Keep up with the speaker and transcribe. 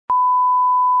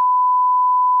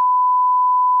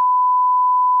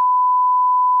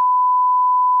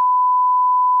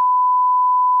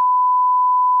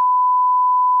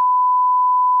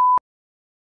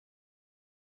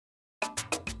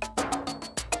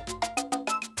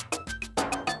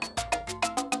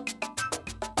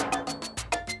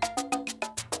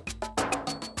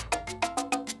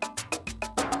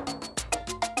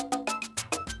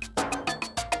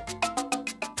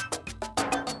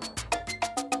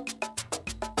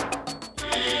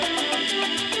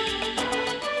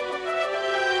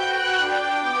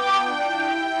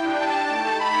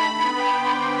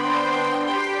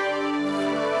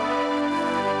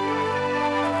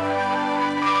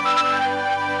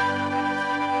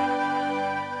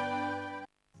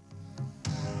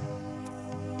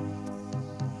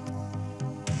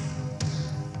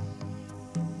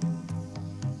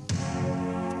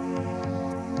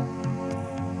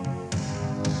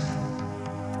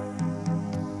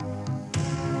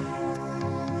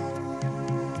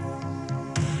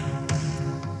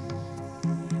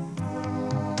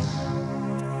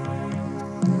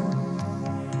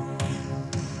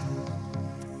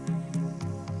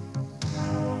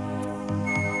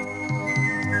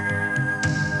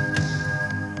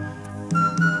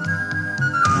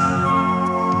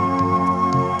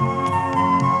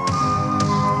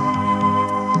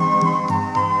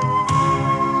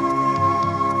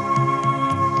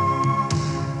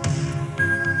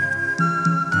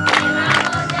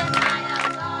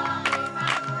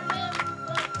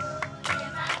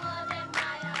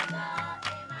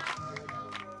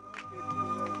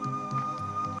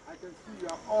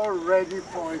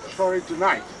for a story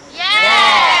tonight?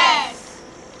 Yes!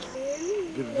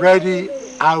 Be ready,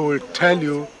 I will tell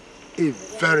you a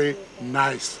very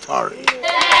nice story.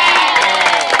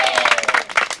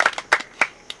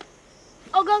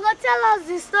 Ogogo, tell us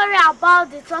the story about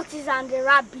the tortoise and the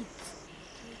rabbit.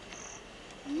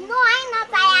 No, I'm not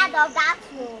tired of that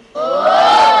one.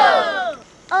 Oh!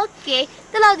 Okay,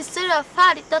 tell us the story of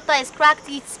how the tortoise cracked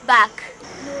its back.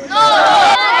 No!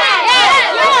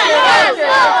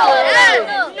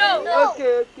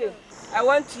 Okay. I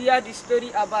want to hear the story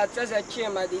about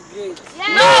Chema the Great.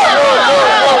 No!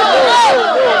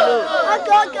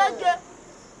 Okay.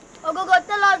 Ogogo,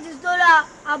 tell us the story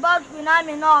about Queen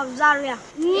Amina of Zaria.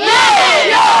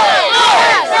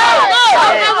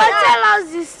 Ogogo, tell us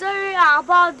the story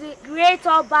about the great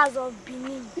Obas of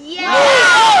Benin.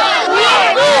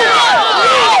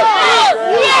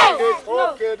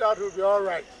 Okay, that will be all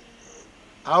right.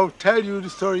 I'll tell you the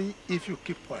story if you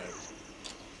keep quiet.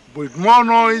 With more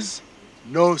noise,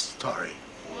 no story.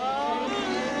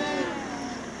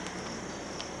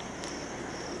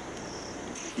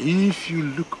 If you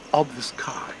look up the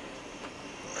sky,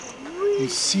 you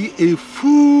see a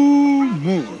full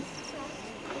moon.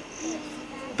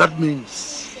 That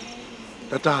means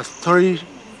that our story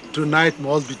tonight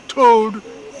must be told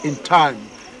in time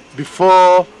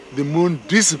before the moon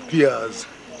disappears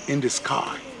in the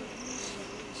sky.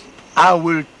 I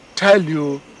will tell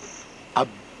you a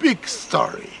big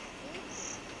story.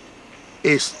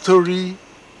 A story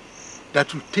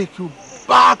that will take you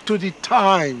back to the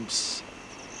times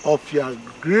of your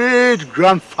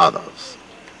great-grandfathers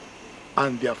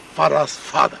and their father's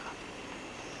father.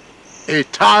 A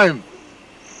time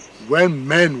when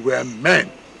men were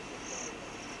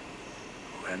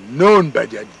known by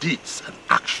their deeds and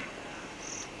action.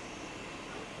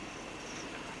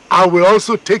 I will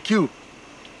also take you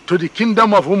to the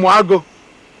kingdom of Umuago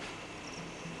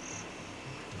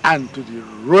and to the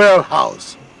royal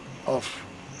house of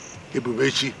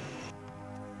Ibubechi.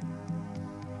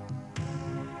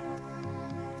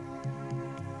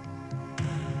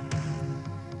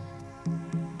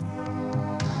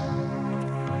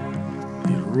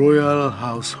 The royal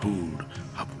household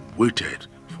have waited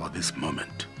for this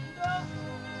moment.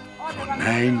 For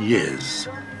 9 years,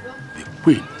 the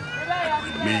queen had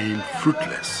remained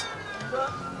fruitless,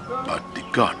 but the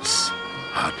gods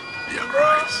had their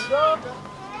cries.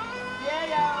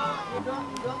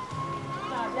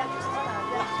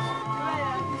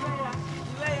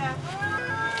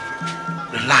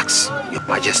 Relax, Your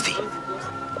Majesty.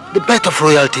 The birth of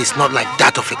royalty is not like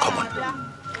that of a common.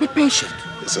 Be patient.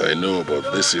 Yes, I know,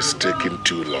 but this is taking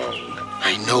too long.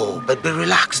 I know, but be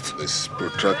relaxed. This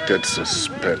protracted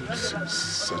suspense is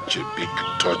such a big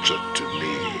torture to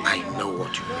me. I know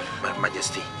what you mean, My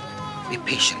Majesty. Be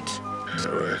patient.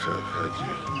 All right, I've heard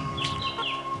you.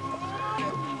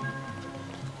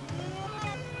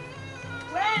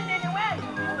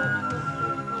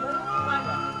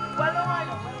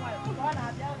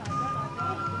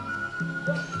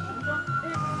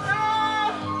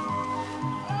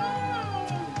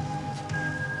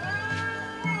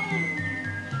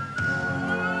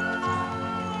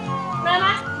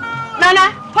 Nana,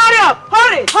 hurry up!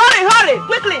 Hurry!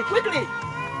 Quickly!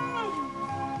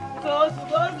 Go.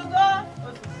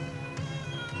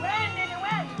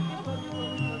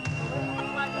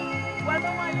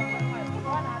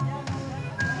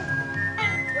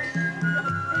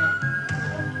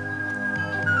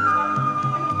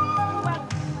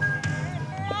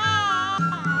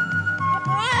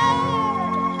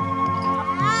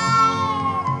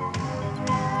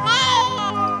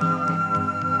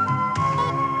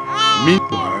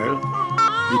 Meanwhile,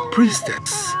 the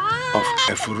priestess of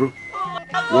Efuru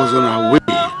was on her way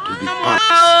to the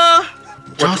palace,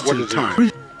 just in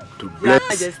time to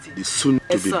bless the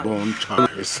soon-to-be-born child.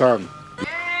 My son.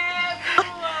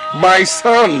 My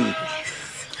son!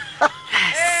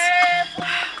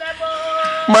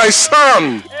 My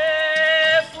son!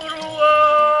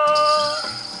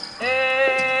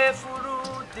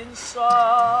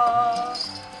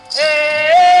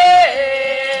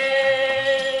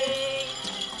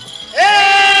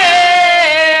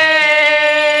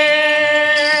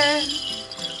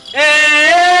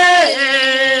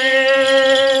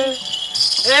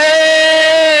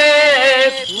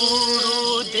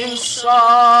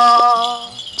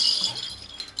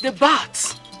 The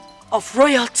birth of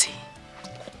royalty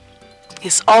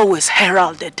is always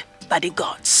heralded by the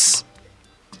gods.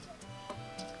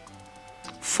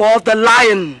 For the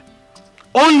lion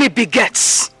only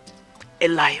begets a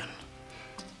lion.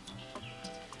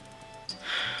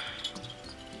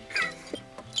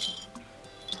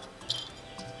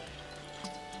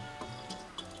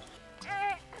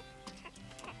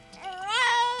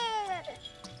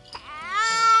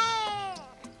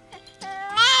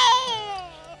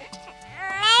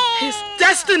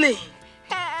 destiny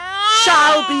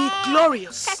shall be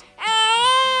glorious.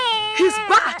 His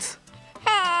birth,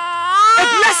 a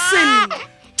blessing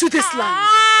to this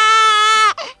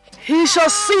land. He shall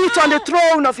sit on the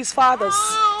throne of his fathers,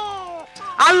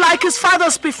 and like his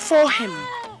fathers before him,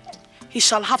 he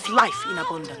shall have life in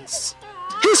abundance.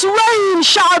 His reign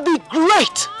shall be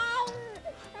great,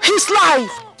 his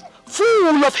life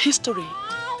full of history.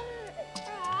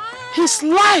 His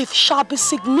life shall be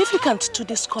significant to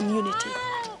this community,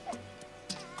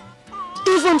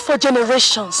 even for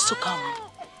generations to come.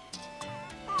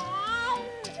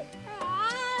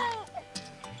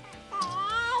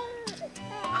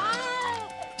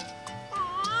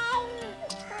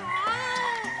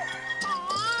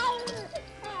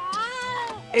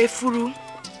 Efuru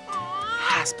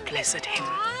has blessed him.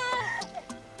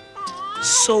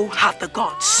 So have the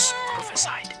gods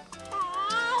prophesied.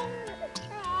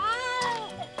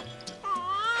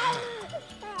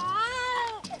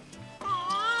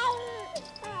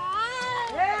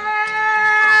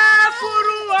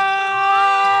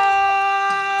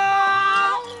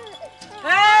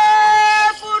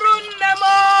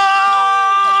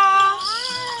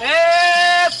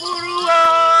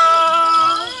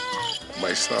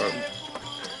 My son,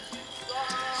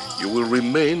 you will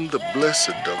remain the blessed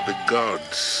of the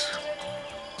gods.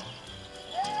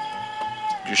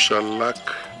 You shall lack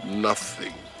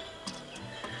nothing.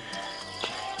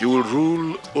 You will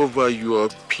rule over your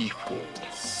people.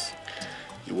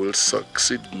 You will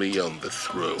succeed me on the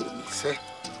throne.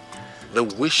 The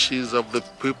wishes of the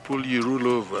people you rule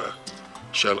over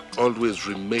shall always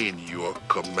remain your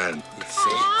command.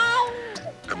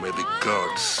 And may the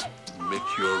gods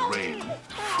make your reign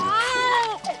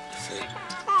fruitful.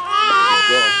 May the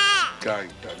gods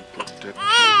guide and protect you,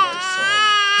 my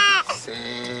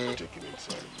son. Take him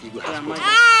inside. Your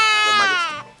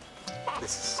Majesty,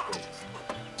 this is great.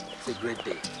 It's a great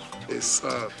day. A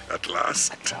son, at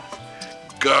last.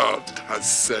 God has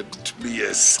sent me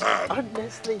a son.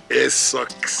 Honestly. A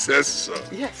successor.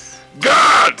 Yes.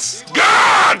 Gods!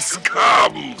 Gods,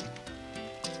 come!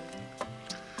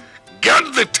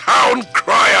 Get the town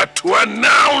crier to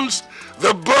announce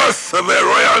the birth of a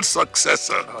royal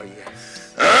successor. Oh,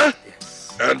 yes. Huh?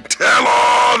 Yes. And tell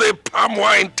all the palm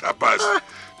wine tappers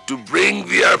to bring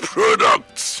their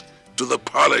products to the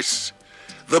palace.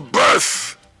 The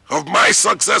birth of my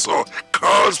successor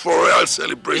calls for royal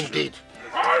celebration. Indeed.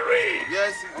 Hurry!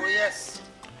 Yes, oh yes.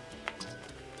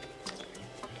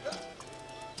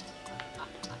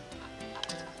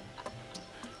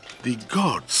 The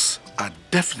gods are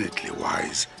definitely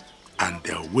wise and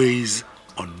their ways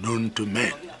unknown to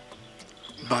men.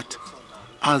 But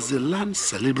as the land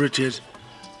celebrated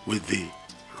with the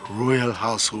royal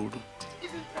household,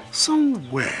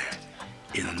 somewhere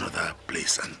in another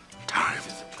place and time,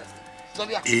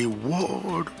 a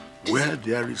world where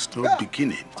there is no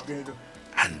beginning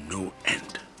and no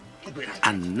end,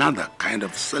 another kind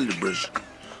of celebration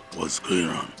was going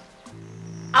on.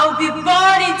 I'll be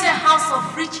born into a house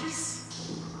of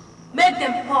riches. Make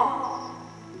them poor.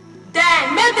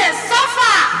 Then make them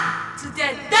suffer to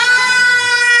their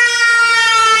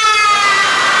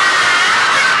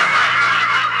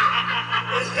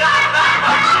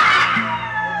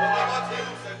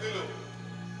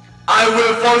I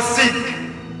will fall sick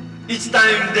each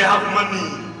time they have money.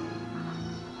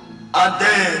 And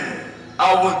then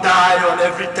I will die on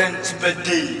every 10th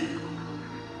birthday.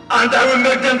 And I will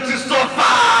make them to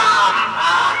suffer.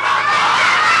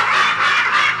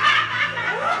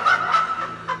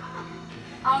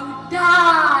 I'll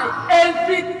die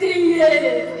every 3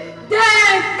 years.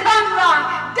 Then come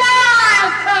back.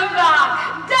 Die, come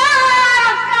back.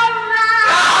 Die, come back.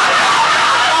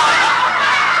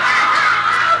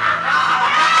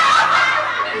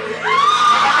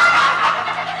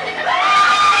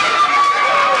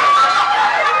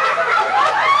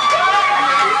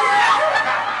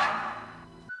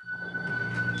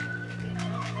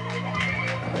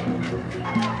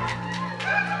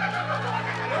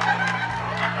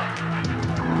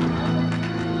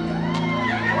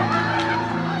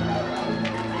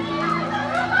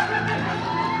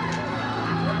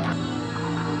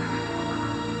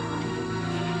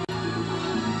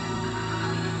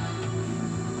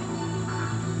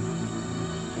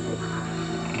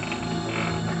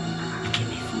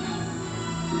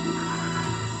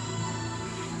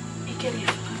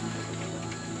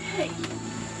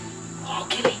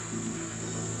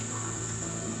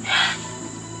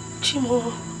 Chimo,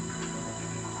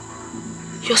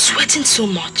 you're sweating so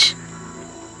much,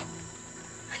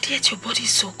 and yet your body is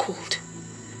so cold.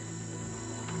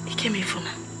 Ike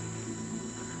Mefuna.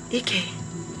 Ike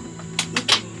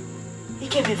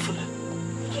Mefuna.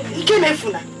 Ike.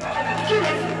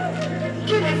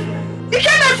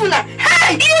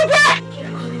 Hey, Igwe!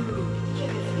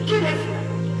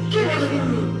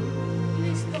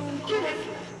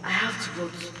 I have to go.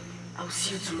 I'll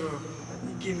see you tomorrow.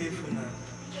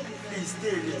 Please stay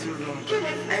a little longer.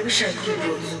 I wish I could,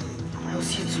 but I'll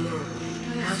see you tomorrow.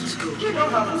 I have to go. You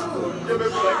don't have to go.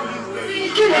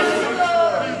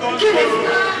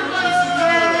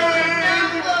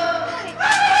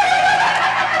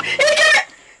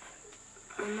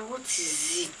 Mama, what is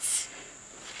it?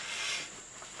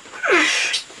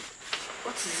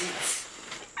 What is it?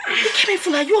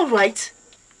 Are you alright?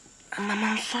 Mama,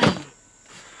 I'm fine.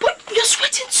 But you're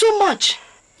sweating so much.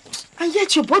 And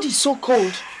yet your body is so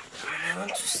cold. I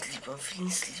want to sleep. I'm feeling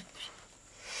sleepy.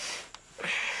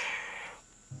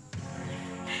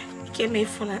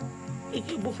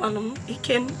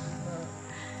 Ikem,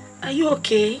 are you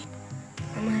okay?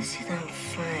 Mama, I said I'm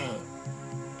fine.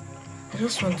 I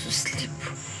just want to sleep.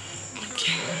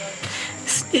 Okay.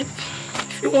 Sleep.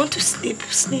 If you want to sleep,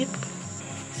 sleep.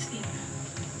 Sleep.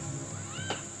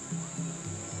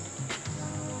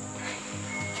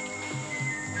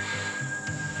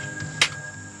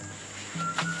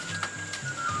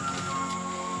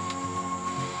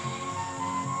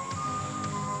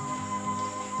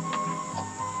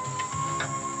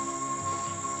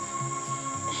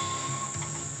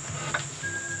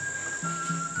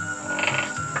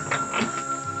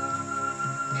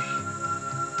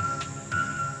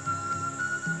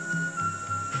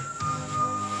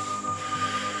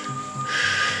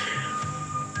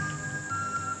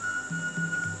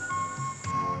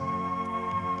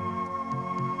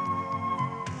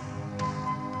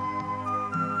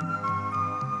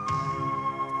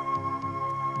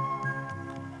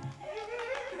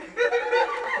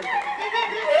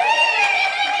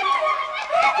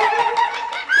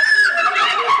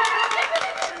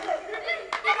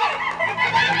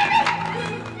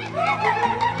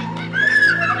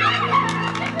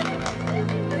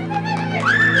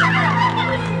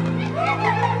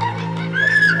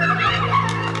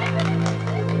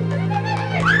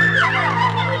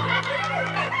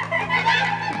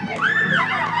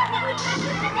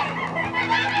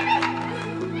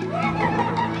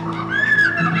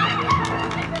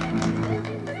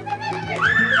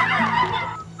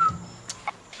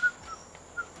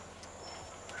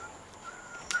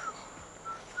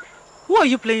 Who are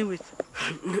you playing with?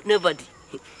 Nobody.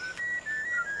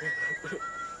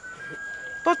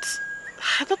 But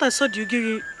I thought I saw you give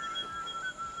you...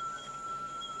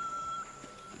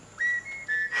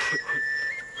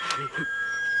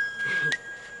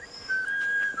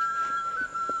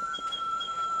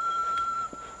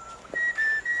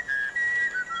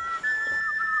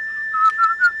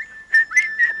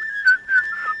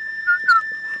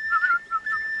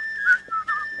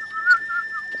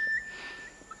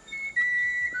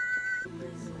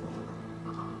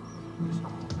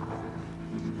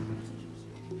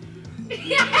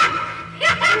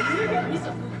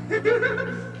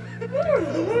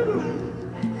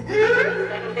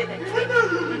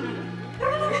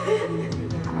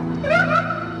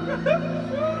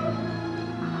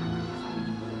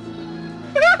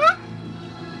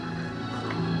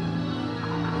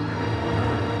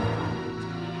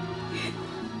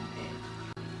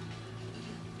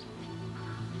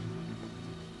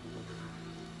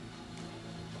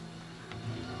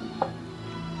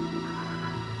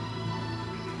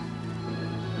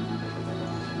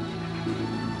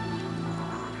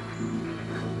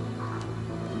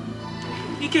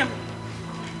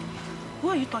 Who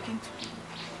are you talking to?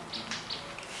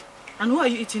 And who are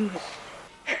you eating with?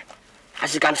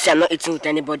 As you can see, I'm not eating with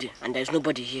anybody, and there's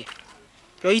nobody here.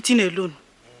 You're eating alone?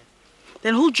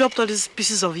 Then who dropped all these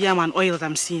pieces of yam and oil that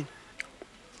I'm seeing?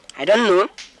 I don't know.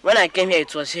 When I came here,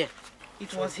 it was here.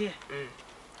 It was here?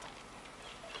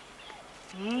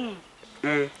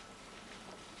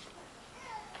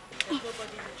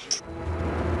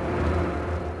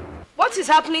 What is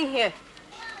happening here?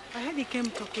 I heard he came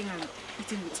talking and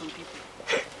eating with some people.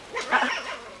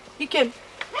 He came?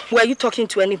 Were you talking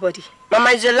to anybody?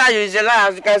 Mama, it's a lie. It's a lie.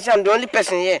 As you can see, I'm the only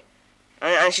person here.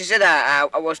 And she said I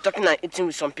was talking and eating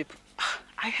with some people.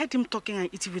 I heard him talking and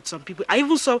eating with some people. I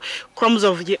even saw crumbs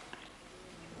of...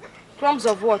 Crumbs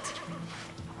of what?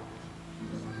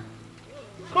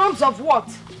 Crumbs of what?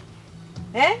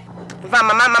 Eh? In fact,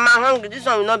 Mama, I'm hungry. This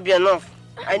one will not be enough.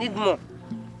 I need more.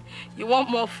 You want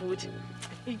more food?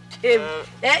 You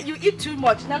eat too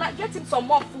much. Now get him some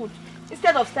more food.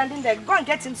 Instead of standing there, go and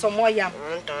get him some more yam.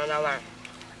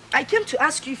 I came to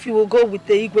ask you if you will go with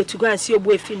the Igwe to go and see your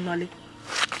boyfriend, Nolly.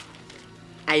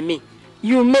 I may.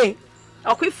 You may.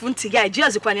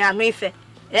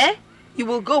 Eh? you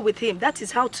will go with him. That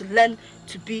is how to learn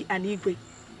to be an Igwe.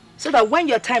 So that when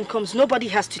your time comes, nobody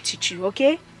has to teach you,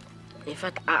 okay? In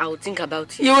fact, I will think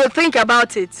about it. You will think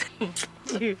about it.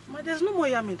 But there's no more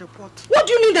yam in the pot. What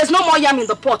do you mean there's no more yam in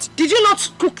the pot? Did you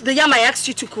not cook the yam I asked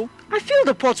you to cook? I filled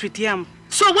the pot with yam.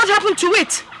 So what happened to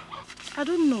it? I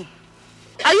don't know.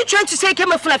 Are you trying to say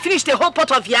Kemefuna finished the whole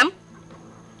pot of yam?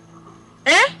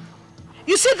 Eh?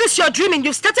 You see this, you're dreaming.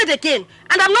 You've started again.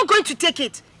 And I'm not going to take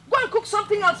it. Go and cook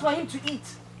something else for him to eat.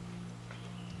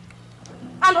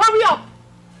 And hurry up.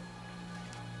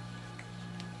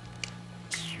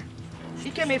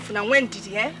 Kemefuna, when did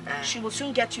he, eh? She will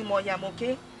soon get you more yam,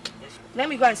 okay? Yes, let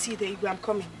me go and see the Igwe. I'm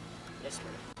coming. Yes, ma'am.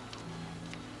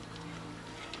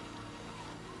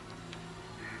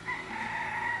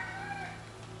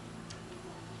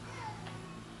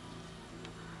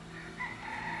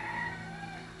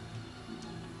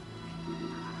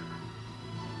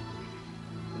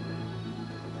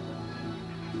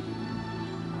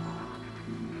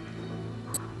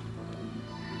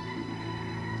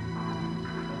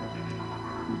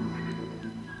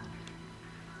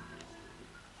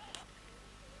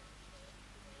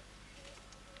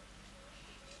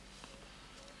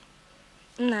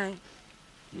 Nine.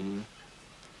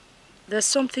 There's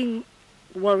something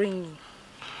worrying me.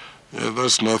 Yeah,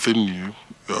 that's nothing new.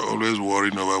 You're always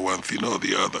worrying over one thing or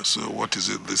the other. So what is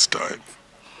it this time?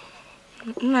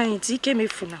 Nine, it's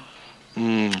Ikemefuna.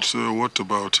 So what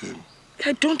about him?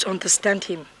 I don't understand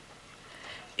him.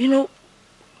 You know,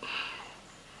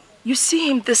 you see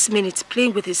him this minute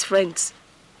playing with his friends,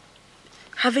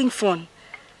 having fun.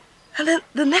 And then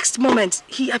the next moment,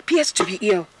 he appears to be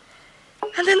ill.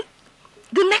 And then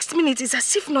the next minute is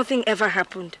as if nothing ever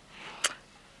happened.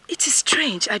 It is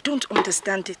strange. I don't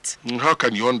understand it. How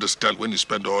can you understand when you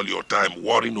spend all your time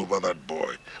worrying over that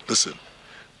boy? Listen,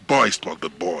 boys must be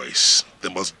boys. They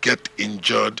must get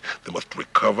injured, they must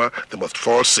recover, they must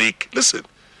fall sick. Listen,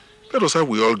 that was how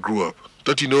we all grew up.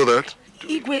 Don't you know that?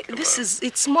 Igwe,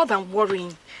 it's more than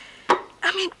worrying.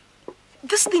 I mean,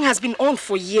 this thing has been on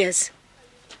for years.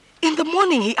 In the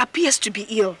morning, he appears to be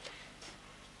ill.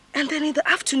 And then in the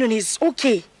afternoon, he's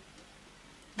okay.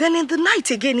 Then in the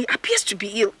night again, he appears to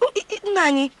be ill.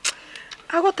 Nani,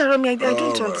 I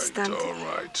don't understand. All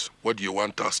right. What do you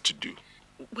want us to do?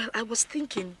 Well, I was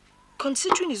thinking,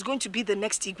 considering he's going to be the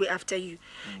next Igwe after you,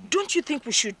 don't you think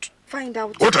we should find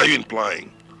out? What are you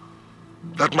implying?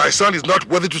 That my son is not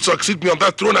worthy to succeed me on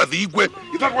that throne as the Igwe?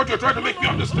 Is that what you're trying to make me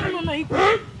understand? No,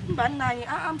 Igwe. Nani,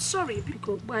 I'm sorry.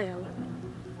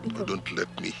 Don't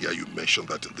let me hear you mention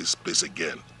that in this place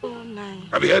again. Oh, Nani.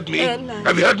 Have you heard me?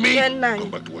 Have you heard me? Nani. Come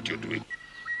back to what you're doing.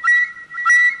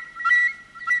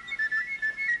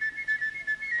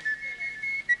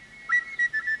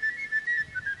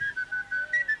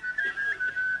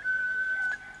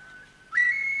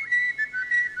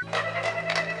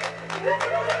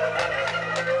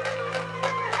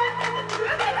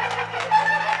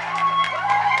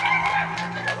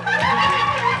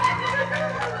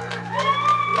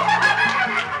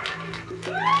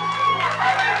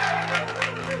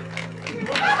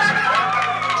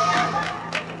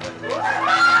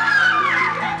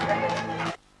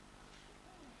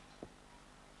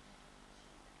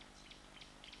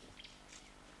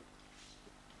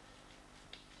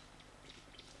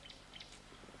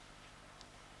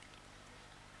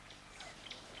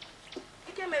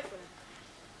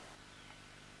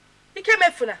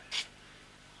 Ikemefuna.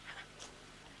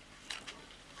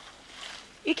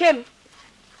 Ikemefuna.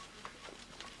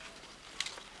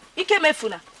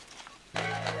 Ikemefuna.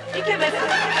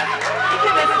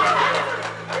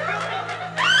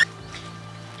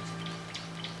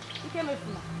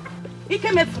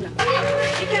 Ikemefuna.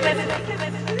 Ikemefuna.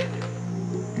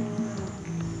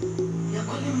 You're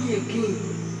calling me again.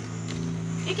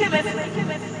 Ikemefuna.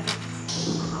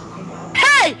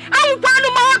 Hey! I'm going to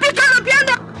my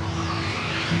piano.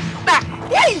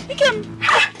 Hey!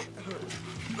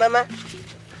 Mama,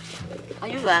 are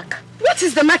you back? What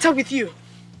is the matter with you?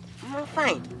 I'm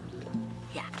fine.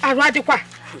 Yeah. Aradikwa.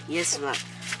 Yes, ma'am.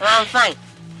 I'm fine.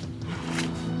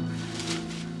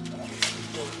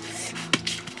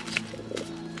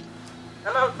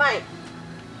 I'm fine.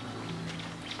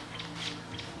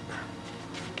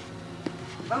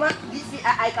 Mama, this see,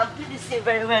 I can play this thing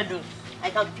very well, though. I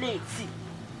can play it, see.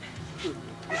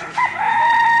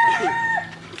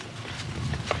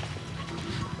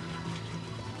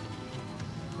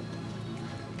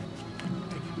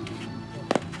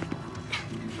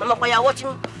 Mama, why are you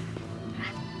watching?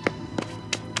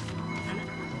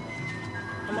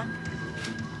 Mama,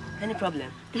 any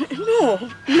problem?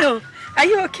 No. Are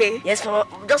you okay? Yes, Mama.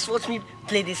 Just watch me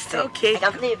play this thing. Okay. I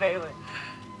can play it very well.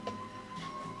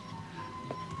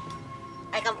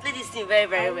 study this thing very,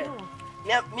 very well.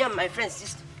 Me and my friends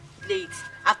used to play it.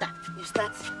 After, you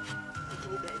start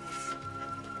taking it like this.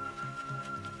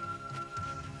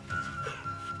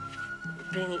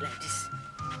 Playing it like this.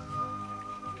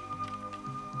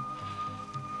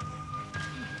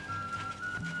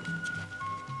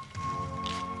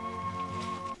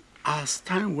 As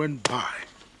time went by,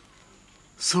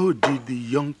 so did the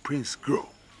young prince grow.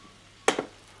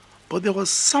 But there was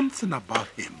something about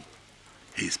him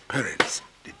his parents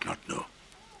did not know.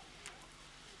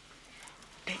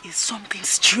 There is something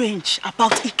strange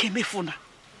about Ikemefuna.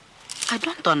 I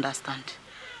don't understand.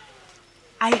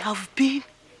 I have been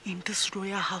in this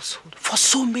royal household for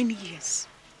so many years.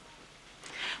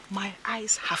 My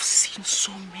eyes have seen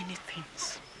so many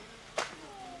things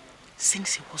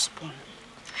since he was born.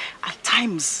 At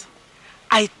times,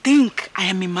 I think I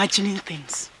am imagining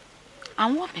things.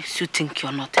 And what makes you think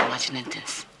you're not imagining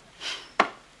things?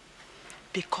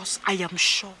 Because I am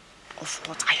sure of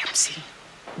what I am seeing.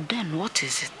 Then what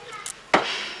is it?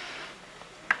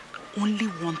 Only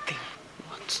one thing.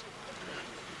 What?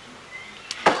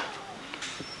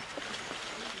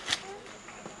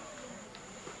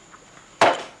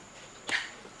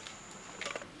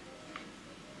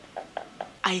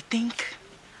 I think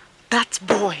that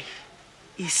boy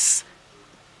is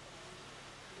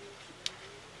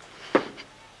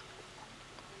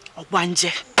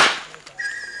Obanje.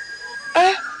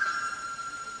 Eh?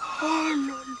 Oh,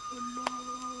 no.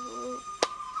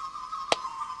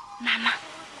 Nana,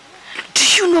 do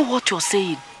you know what you're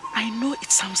saying? I know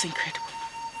it sounds incredible,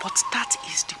 but that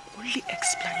is the only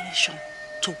explanation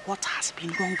to what has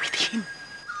been wrong with him.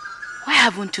 Why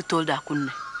haven't you told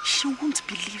Akunne? She won't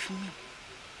believe me.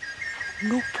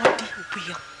 Nobody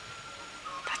will.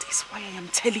 That is why I am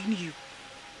telling you.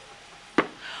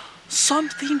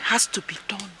 Something has to be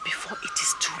done before it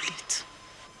is too late.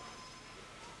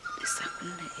 Is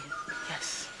Akunne in?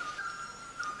 Yes.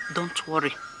 Don't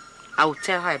worry. I will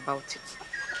tell her about it.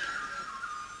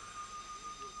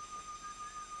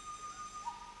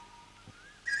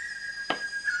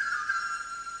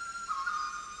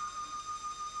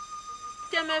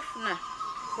 Temefuna,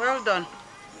 well done.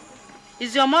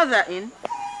 Is your mother in?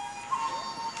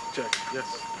 Check, yes,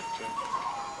 check.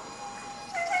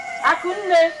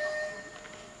 Akunne.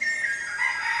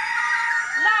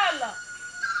 Lala.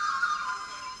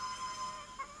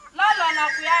 Lala na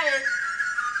kuyae.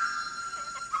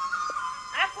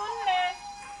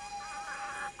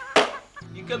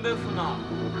 Ikemefuna,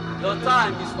 your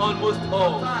time is almost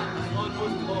up.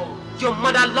 Your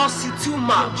mother loves you too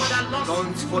much.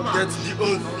 Don't forget the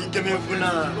oath,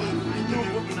 Ikemefuna.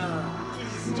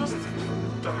 Please, just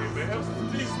time, man.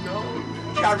 Please, no.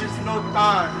 There is no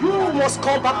time. You must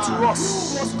come back to us.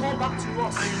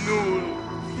 I know.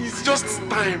 It's just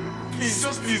time. Please,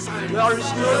 just please. There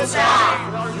is no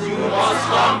time. You must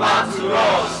come back to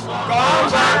us. Come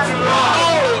back to us.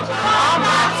 Come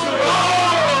back to us.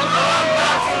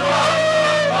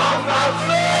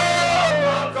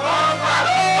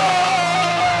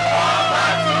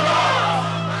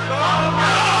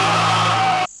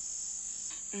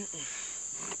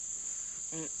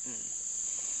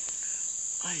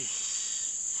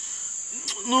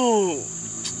 No,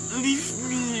 leave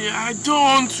me. I don't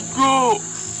want to go.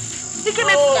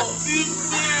 Ikemefuna. Leave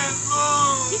me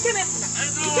alone.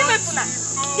 Ikemefuna.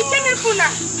 Ikemefuna.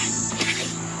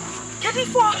 Get it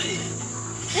for.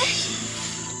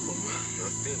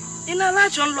 In a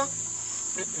large unlock.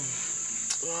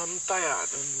 I'm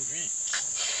tired and weak.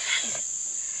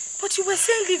 But you were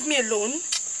saying leave me alone.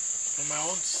 I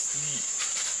want to sleep.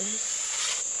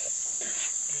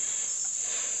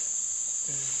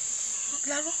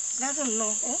 Laro, no.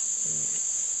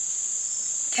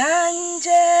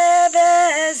 Kanje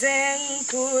bezen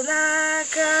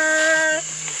kunaka,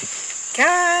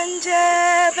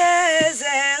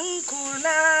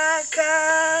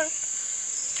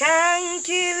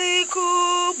 kankili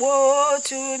kubo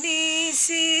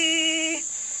tunisi,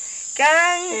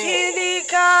 kankili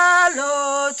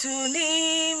kalo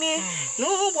tunimi,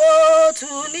 nubo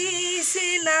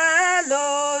tunisi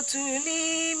nalo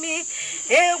tunimi.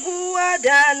 Egu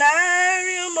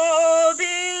adanari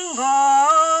mobingo.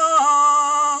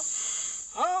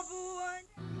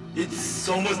 It's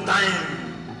almost time.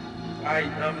 I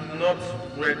am not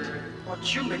ready.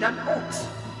 But you made an oath.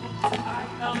 I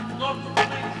am not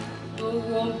ready. No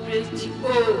one break the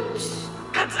oath.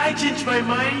 Can't I change my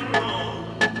mind? No,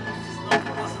 this is not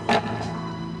possible.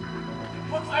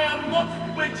 But I am not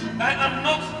ready. I am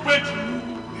not ready.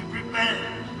 Be prepared.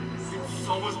 It's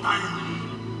almost time.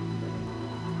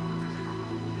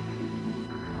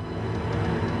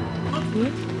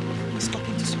 Stop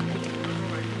it.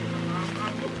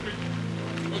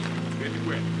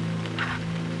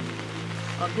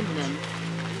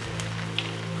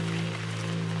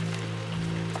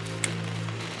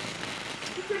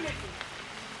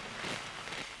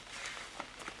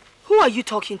 Who are you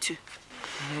talking to?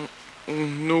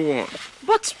 No one.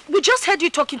 But we just heard you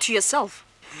talking to yourself.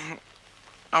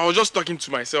 I was just talking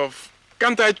to myself.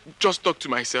 Can't I just talk to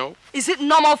myself? Is it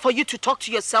normal for you to talk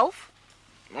to yourself?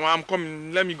 Mama, I'm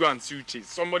coming. Let me go and see Uche.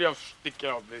 Somebody else should take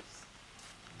care of this.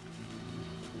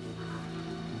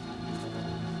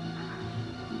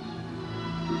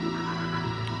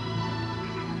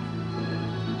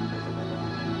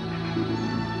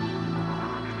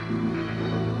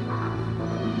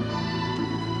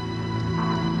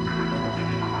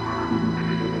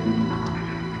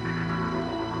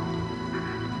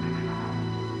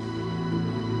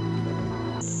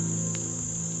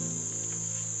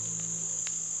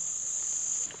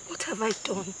 What have I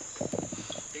done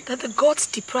that the gods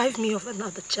deprive me of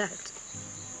another child?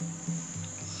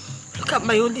 Look at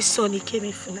my only son,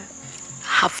 Ikemefuna.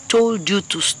 Have told you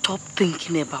to stop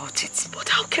thinking about it. But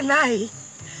how can I?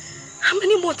 How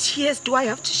many more tears do I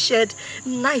have to shed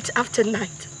night after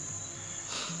night?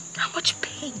 How much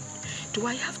pain do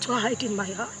I have to hide in my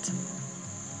heart?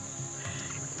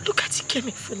 Look at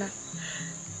Ikemefuna,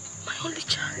 my only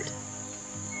child.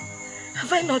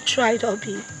 Have I not tried,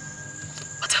 Obi?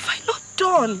 What have I not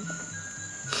done?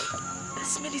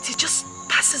 This minute it just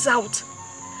passes out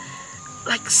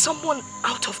like someone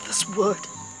out of this world.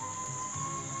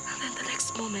 And then the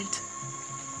next moment,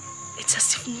 it's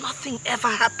as if nothing ever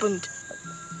happened.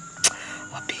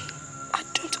 Obi, I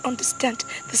don't understand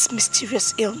this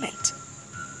mysterious ailment.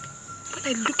 When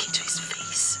I look into his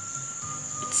face,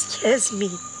 it scares me.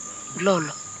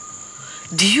 Lolo,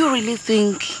 do you really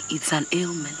think it's an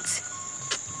ailment?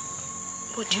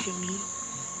 What do you mean?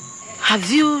 Have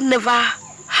you never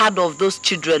heard of those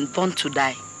children born to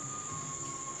die?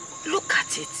 Look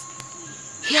at it.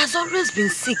 He has always been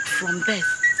sick from birth.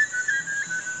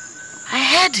 I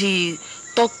heard he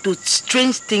talked to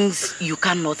strange things you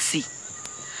cannot see.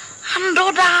 And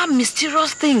other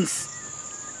mysterious things.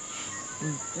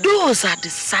 Those are the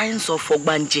signs of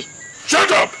Ogbanje.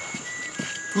 Shut up!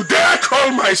 You dare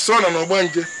call my son an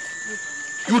Ogbanje?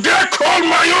 You dare call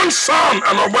my own son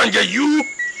an Ogbanje? You?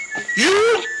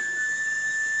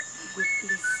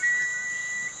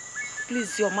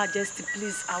 Please, Your Majesty,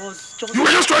 please, I was just... You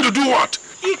were just trying to do what?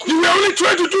 You were only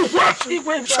trying to do what?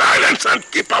 Silence and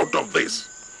keep out of this.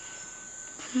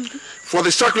 For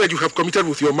the sacrilege you have committed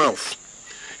with your mouth,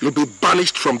 you'll be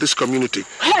banished from this community.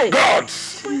 Hey!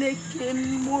 Gods!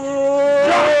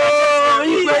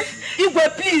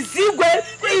 Igwe,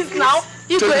 please now.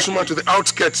 Take this woman to the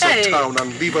outskirts of town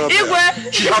and leave her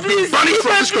there. She has been banished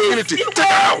from this community. Take her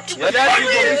out. Take her.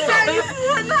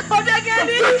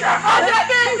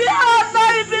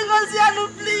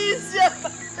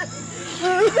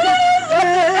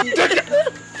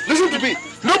 Listen to me.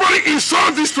 Nobody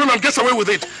insults this throne and gets away with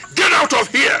it. Get out of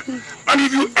here. And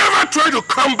if you ever try to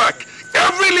come back,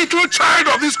 every little child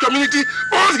of this community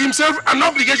owes himself an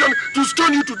obligation to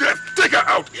stone you to death. Take her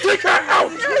out. Take her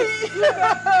out.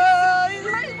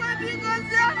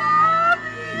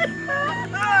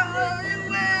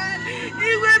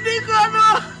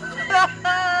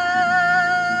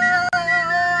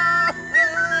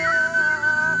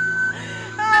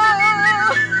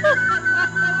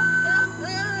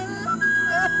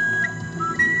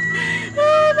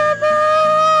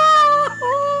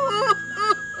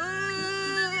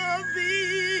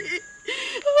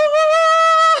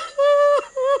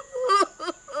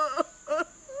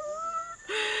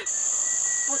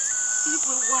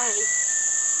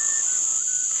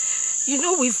 You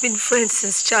know we've been friends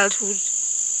since childhood. You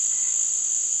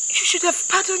should have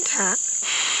pardoned her.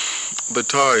 The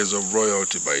ties of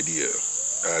royalty, my dear,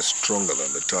 are stronger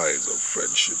than the ties of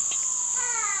friendship.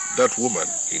 That woman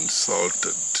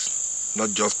insulted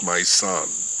not just my son,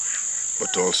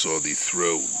 but also the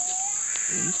throne.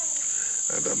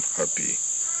 And I'm happy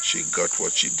she got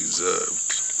what she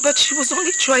deserved. But she was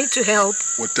only trying to help.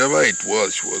 Whatever it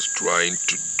was she was trying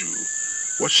to do,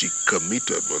 what she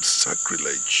committed was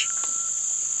sacrilege.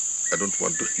 I don't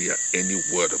want to hear any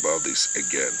word about this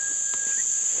again.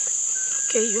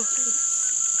 Okay, Your Highness.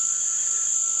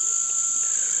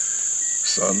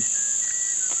 Son,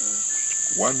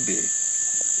 one day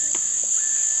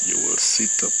you will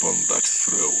sit upon that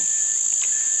throne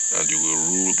and you will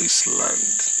rule this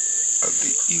land as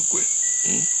the Igwe.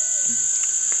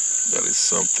 There is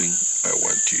something I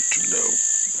want you to know.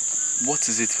 What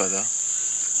is it, Father?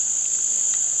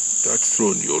 That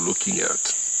throne you're looking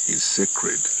at is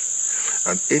sacred.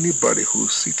 And anybody who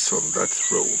sits on that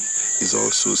throne is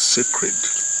also sacred.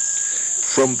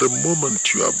 From the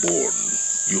moment you are born,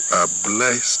 You are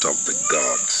blessed of the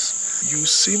gods. You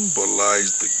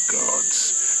symbolize the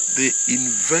gods. They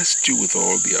invest you with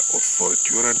all their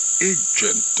authority. You are an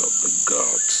agent of the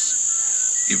gods.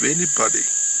 If anybody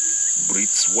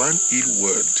breathes one ill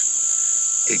word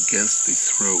against the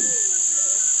throne,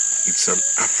 it's an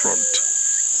affront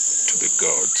to the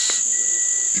gods.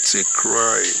 It's a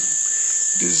crime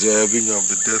deserving of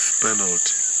the death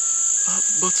penalty.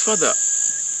 But Father,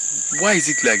 why is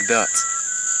it like that?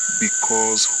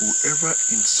 Because whoever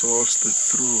insults the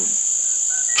throne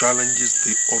challenges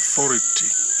the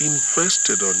authority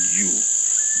invested on you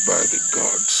by the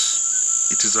gods.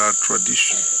 It is our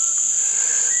tradition.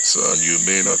 Son, you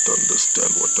may not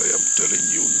understand what I am telling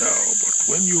you now, but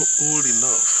when you're old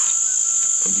enough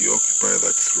and you occupy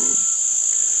that throne,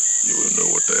 you will know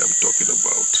what I am talking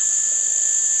about.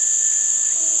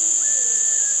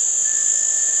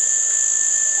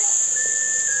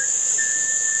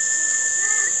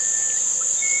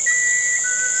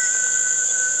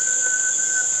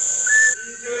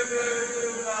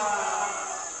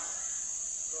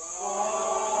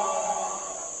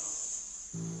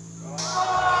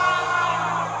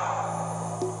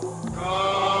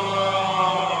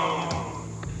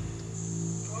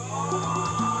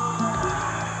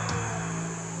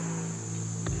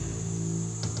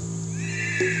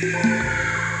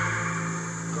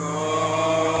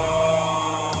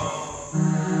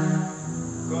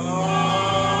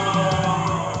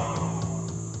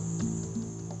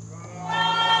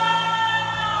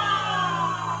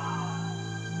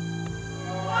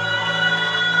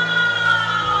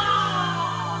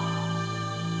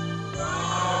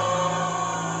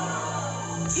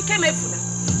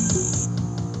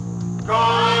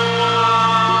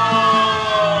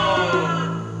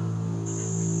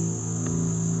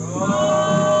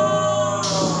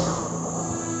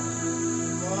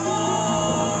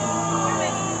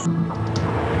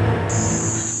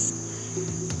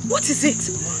 What is it?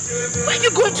 Where are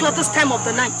you going to at this time of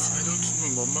the night? I don't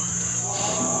know, Mama.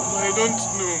 I don't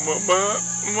know, Mama.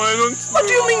 I don't know. What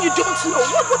do you mean you don't know?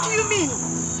 What do you mean?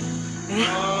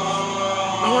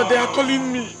 Mama, they are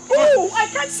calling me. Oh, I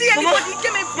can't see anybody.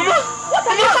 Mama. What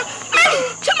are you talking? Hey,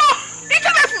 Chima! Hey,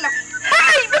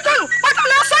 Bekanu! What are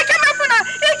you saying? Oh,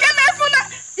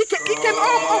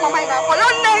 my God.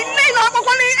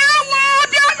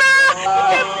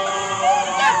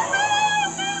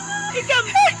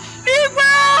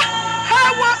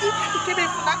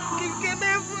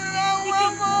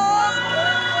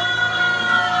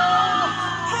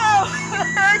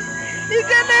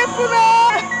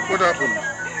 What happened?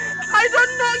 I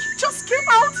don't know. He just came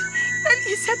out. Then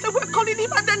he said they were calling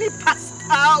him and then he passed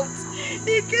out.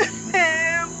 He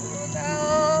came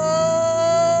out.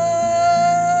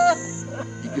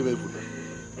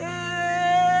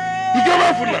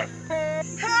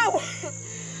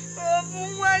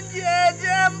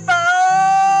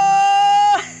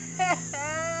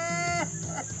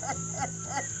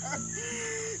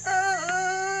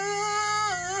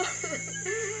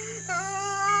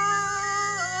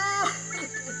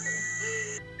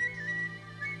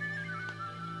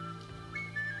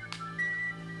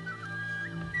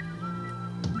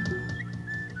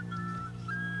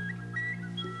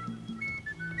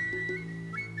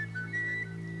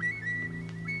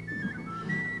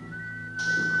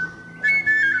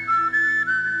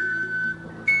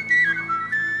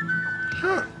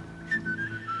 How?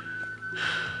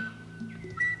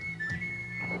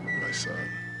 My son.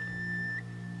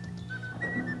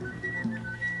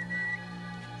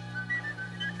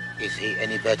 Is he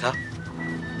any better?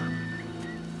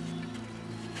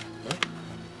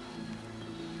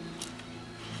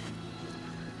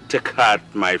 Take heart,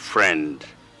 my friend.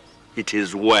 It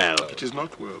is well. It is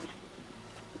not well.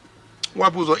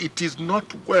 Wabuzo, it is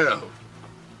not well.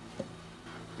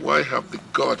 Why have the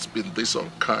gods been this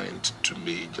unkind to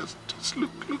me? Just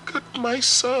look at my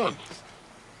son.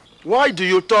 Why do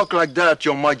you talk like that,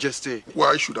 Your Majesty?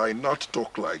 Why should I not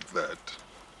talk like that?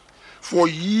 For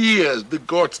years, the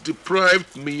gods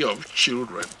deprived me of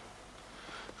children.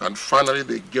 And finally,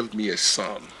 they gave me a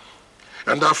son.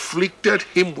 And afflicted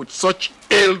him with such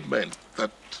ailment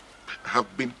that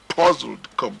have been puzzled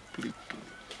completely.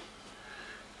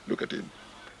 Look at him.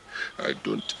 I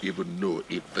don't even know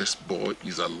if this boy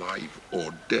is alive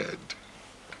or dead.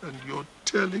 And you're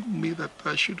telling me that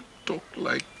I should talk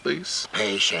like this?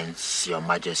 Patience, Your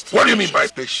Majesty. What do you mean by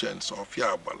patience,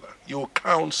 Ofiabala? You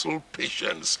counsel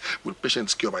patience. Will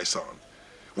patience cure my son?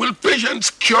 Will patience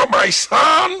cure my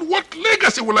son? What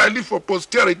legacy will I leave for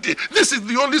posterity? This is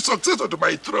the only successor to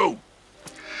my throne.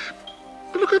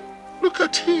 Look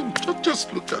at him.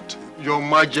 Just look at him. Your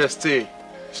Majesty,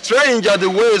 strange are the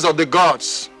ways of the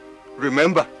gods.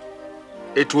 Remember,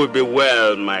 it will be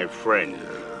well, my friend.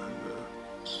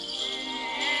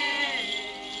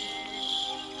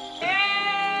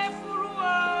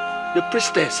 The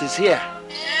priestess is here.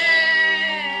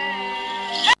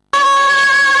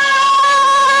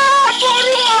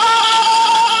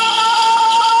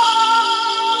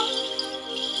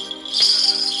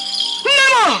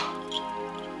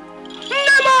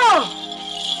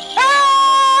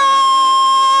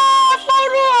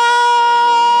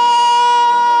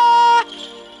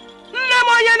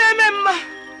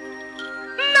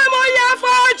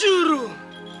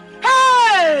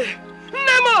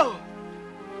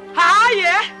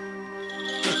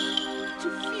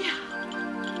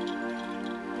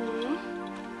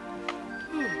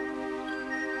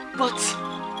 But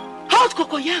hot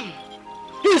cocoyam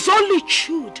is only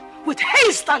chewed with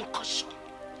haste and caution.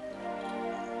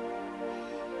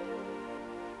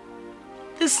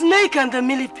 The snake and the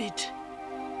millipede,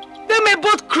 they may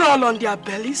both crawl on their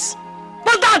bellies,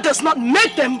 but that does not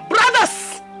make them brothers.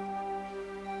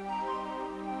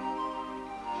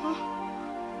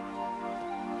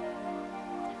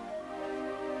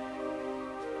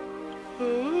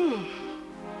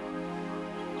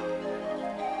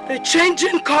 The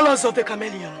changing colors of the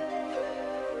chameleon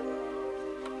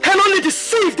can only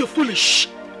deceive the foolish.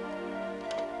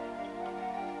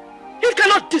 It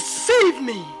cannot deceive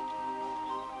me.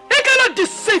 It cannot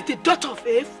deceive the daughter of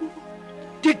Efu,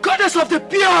 the goddess of the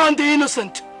pure and the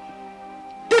innocent,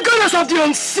 the goddess of the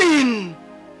unseen.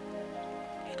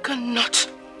 It cannot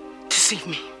deceive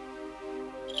me.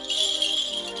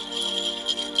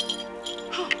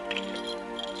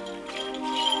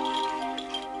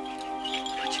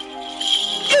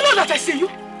 You know that I see you.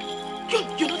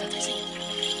 You know that I see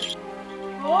you.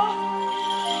 Oh,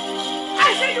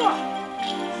 I see you.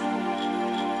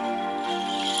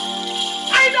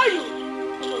 I know you.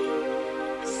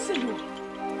 I see you.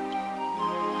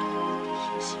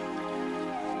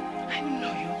 I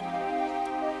know you.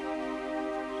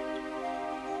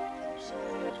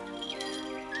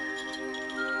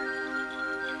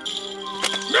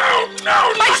 No,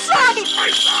 my son! My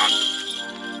son!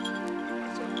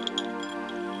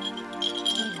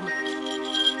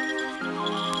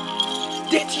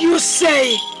 Did you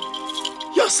say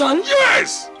your son?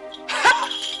 Yes!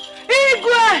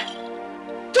 Igwe!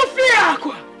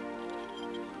 Tufiakwa!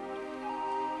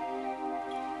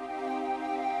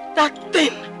 That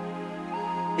thing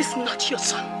is not your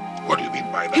son. What do you mean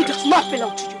by that? He does not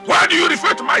belong to you. Why do you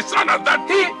refer to my son as that?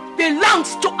 He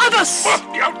belongs to others.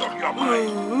 Must be out of your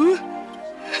mind.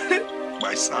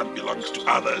 My son belongs to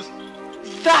others.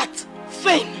 That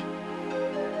thing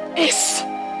is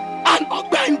an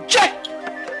Ogbanje.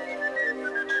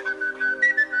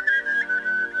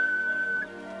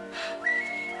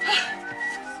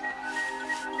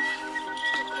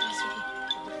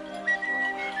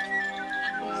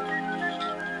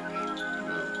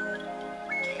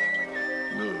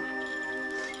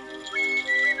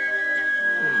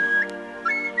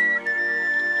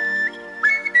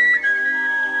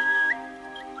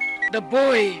 The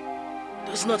boy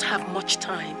does not have much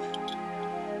time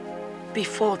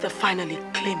before they finally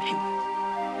claim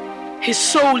him. His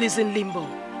soul is in limbo.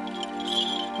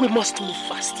 We must move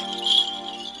fast.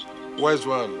 Wise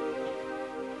one,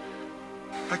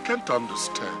 I can't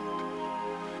understand.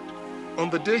 On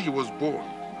the day he was born,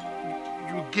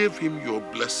 you gave him your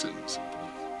blessings.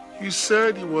 You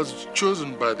said he was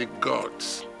chosen by the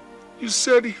gods. You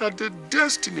said he had a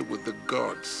destiny with the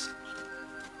gods.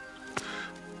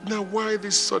 Now, why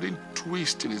this sudden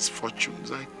twist in his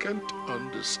fortunes? I can't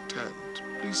understand.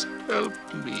 Please help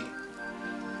me.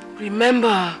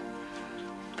 Remember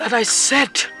that I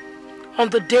said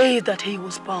on the day that he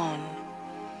was born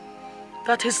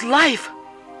that his life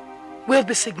will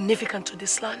be significant to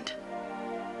this land.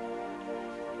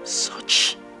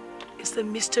 Such is the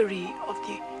mystery of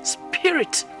the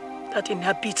spirit that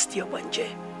inhabits the Ogbanje.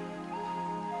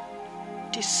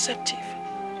 Deceptive,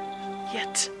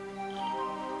 yet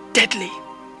deadly.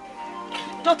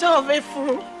 Daughter of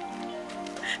Efu,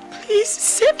 please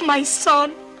save my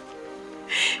son.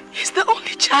 He's the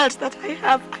only child that I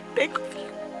have. I beg of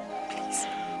you, please.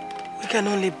 We can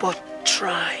only but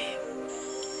try.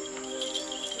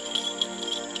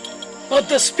 But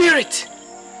the spirit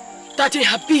that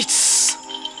inhabits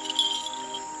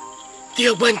the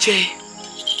Ogbanje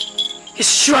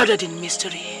is shrouded in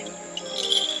mystery.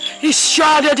 It's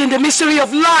shrouded in the mystery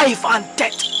of life and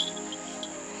death.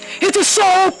 It is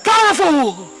so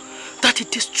powerful that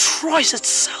it destroys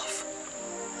itself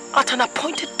at an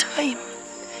appointed time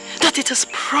that it has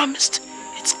promised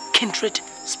its kindred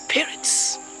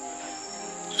spirits.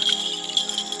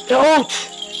 The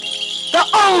oath The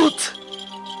oath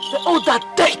that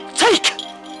they take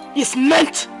is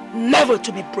meant never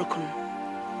to be broken.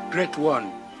 Great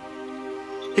one.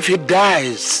 If he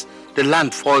dies, the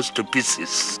land falls to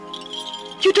pieces.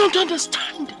 You don't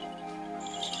understand.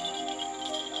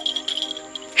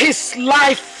 His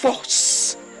life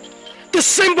force, the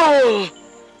symbol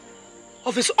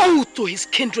of his oath to his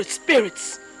kindred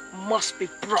spirits, must be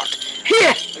brought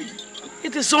here.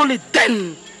 It is only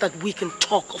then that we can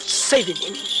talk of saving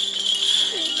him.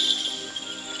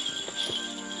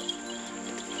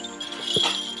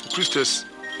 Priestess,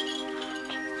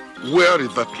 where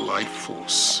is that life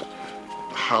force?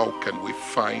 How can we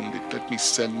find it? Let me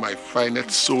send my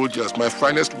finest soldiers, my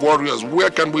finest warriors. Where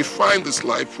can we find this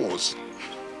life force?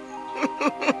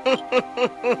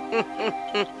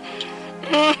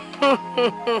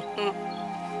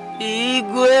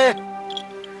 Igwe,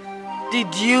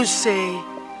 did you say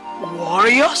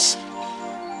warriors?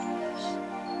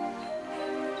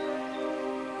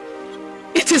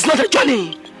 It is not a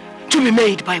journey to be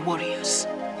made by warriors.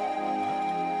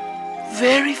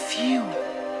 Very few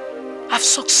have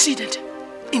succeeded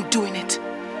in doing it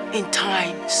in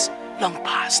times long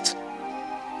past.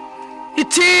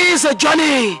 It is a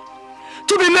journey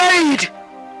to be made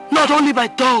not only by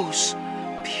those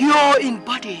pure in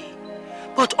body,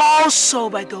 but also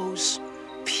by those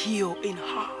pure in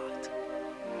heart.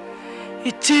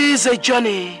 It is a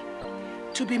journey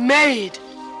to be made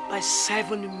by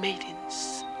 7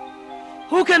 maidens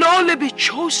who can only be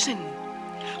chosen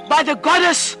by the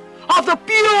goddess of the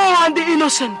pure and the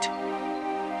innocent,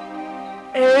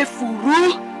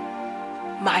 Efuru,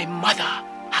 my mother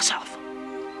herself.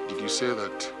 Did you say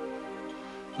that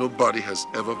nobody has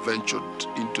ever ventured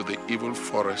into the evil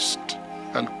forest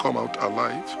and come out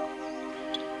alive?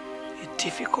 A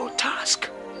difficult task.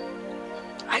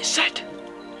 I said,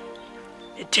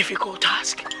 a difficult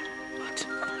task. But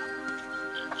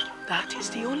that is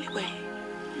the only way.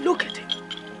 Look at him.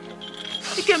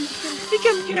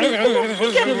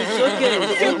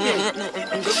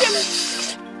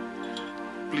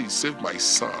 Please save my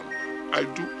son.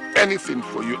 I'll do anything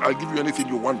for you. I'll give you anything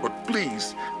you want, but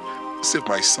please save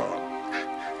my son.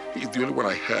 He's the only one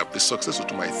I have, the successor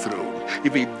to my throne.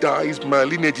 If he dies, my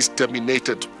lineage is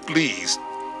terminated. Please.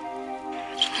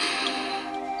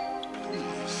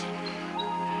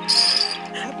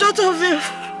 Don't of him.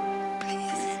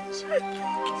 Please.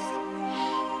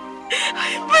 I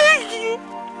beg you.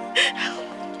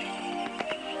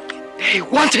 They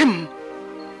want him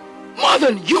more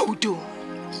than you do.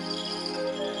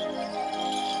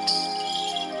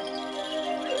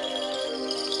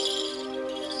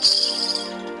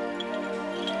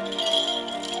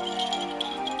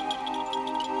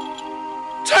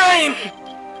 Time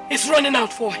is running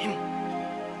out for him.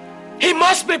 He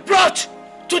must be brought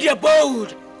to the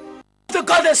abode of the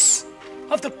goddess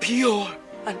of the pure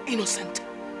and innocent.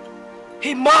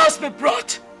 He must be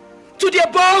brought to the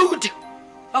abode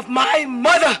of my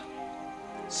mother,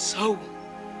 so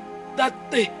that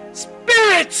the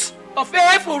spirits of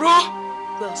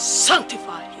Efuru will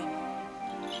sanctify him.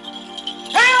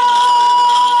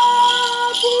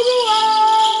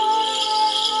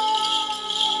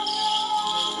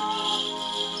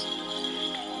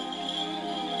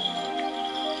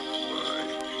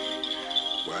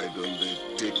 Why don't they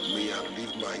take me and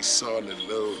leave my son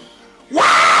alone?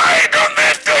 Why don't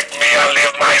they take me and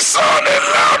leave my son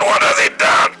alone? What has he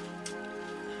done?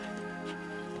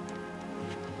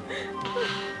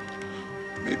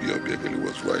 Maybe Obiageli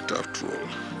was right after all.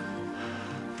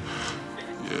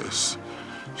 Yes,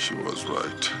 she was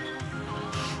right.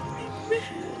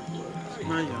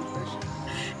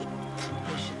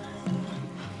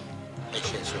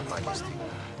 Patience, Your Majesty.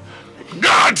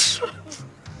 Guards!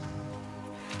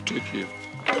 Take him.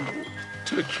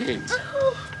 Take him.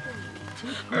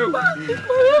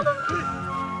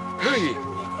 Hey!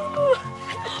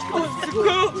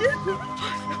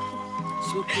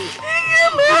 It's okay.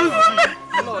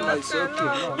 No, it's okay.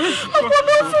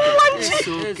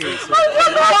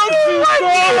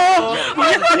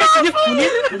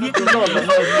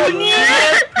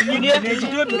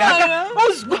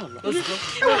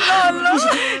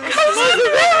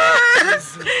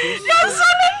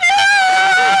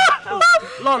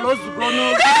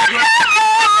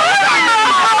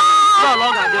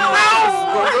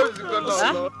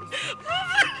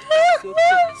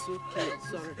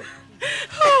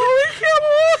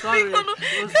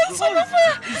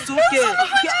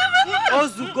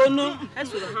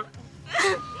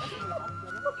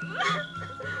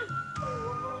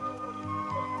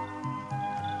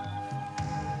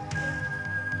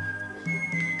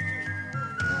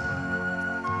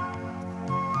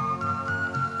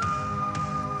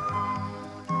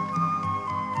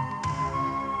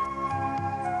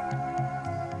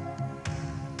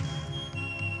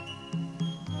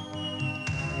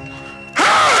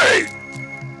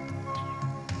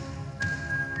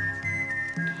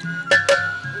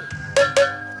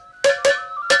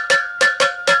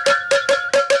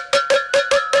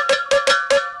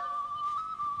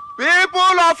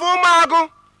 of Umagu,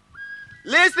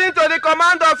 listen to the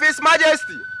command of His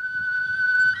Majesty.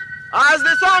 As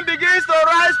the sun begins to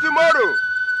rise tomorrow,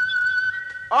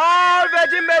 all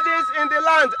virgin maidens in the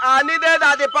land are needed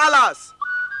at the palace.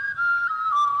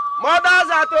 Mothers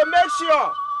are to make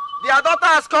sure their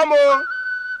daughters come home.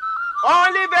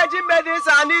 Only virgin maidens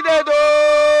are needed,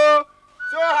 oh.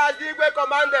 So has the Igwe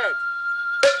commanded.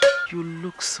 You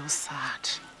look so sad.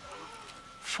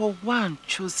 For one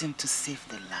choosing to save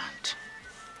the land.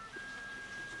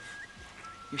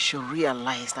 You should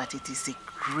realize that it is a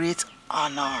great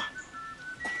honor.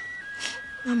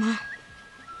 Mama,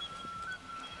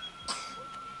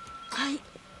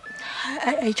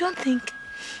 I don't think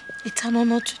it's an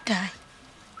honor to die.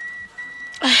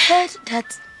 I heard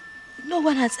that no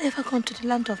one has ever gone to the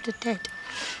land of the dead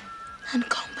and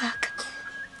come back.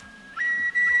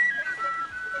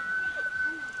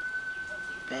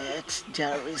 But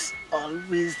there is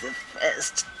always the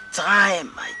first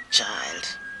time, my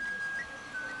child.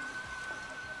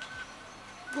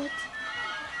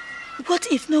 What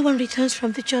if no one returns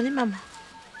from the journey, Mama?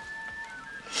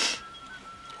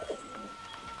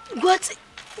 What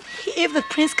if the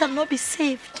prince cannot be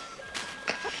saved?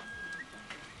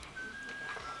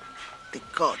 The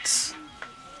gods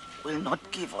will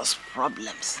not give us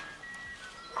problems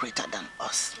greater than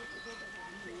us.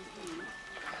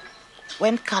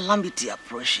 When calamity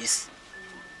approaches,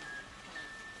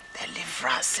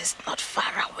 deliverance is not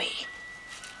far away.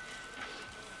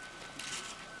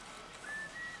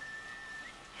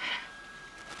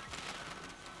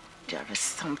 There is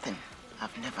something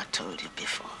I've never told you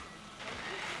before.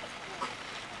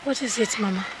 What is it,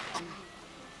 Mama?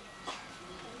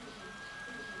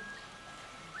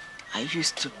 I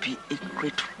used to be a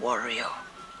great warrior.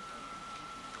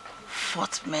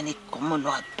 Fought many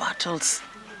Commonwealth battles.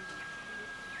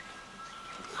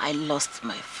 I lost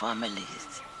my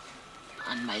families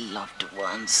and my loved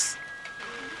ones.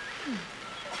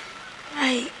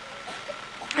 I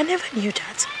never knew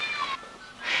that.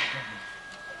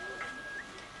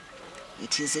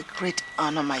 It is a great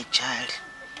honor, my child,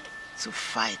 to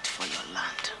fight for your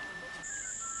land.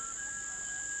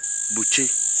 Buchi.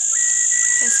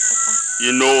 Yes,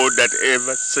 You know that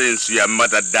ever since your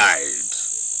mother died,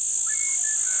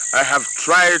 I have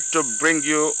tried to bring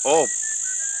you up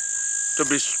to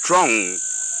be strong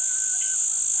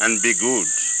and be good.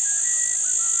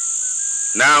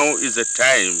 Now is the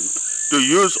time to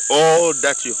use all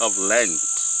that you have learned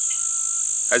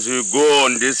as you go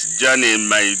on this journey,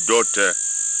 my daughter.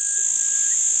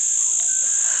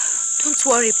 Don't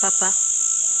worry, Papa.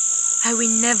 I will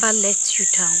never let you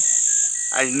down.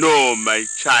 I know, my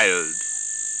child.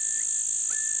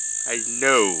 I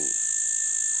know.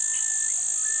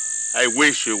 I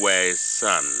wish you were a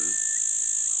son.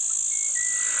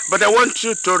 But I want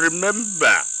you to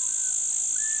remember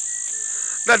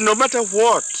that no matter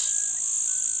what,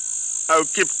 I'll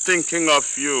keep thinking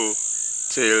of you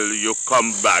till you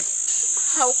come back.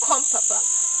 I'll come, Papa.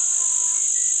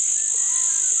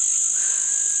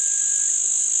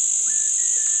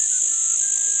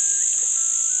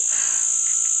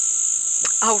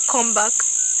 I'll come back.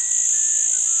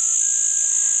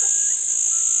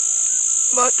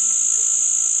 But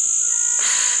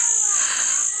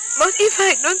if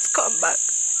I don't come back,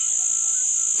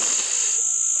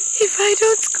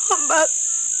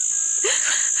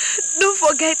 don't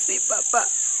forget me, Papa.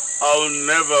 I'll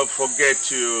never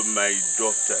forget you, my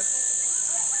daughter.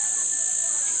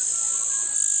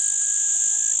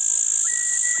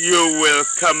 You will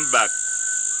come back.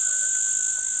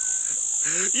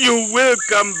 You will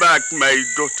come back, my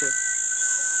daughter.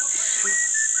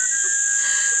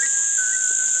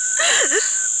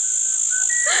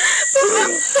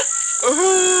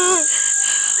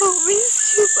 I'll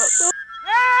miss you, Papa.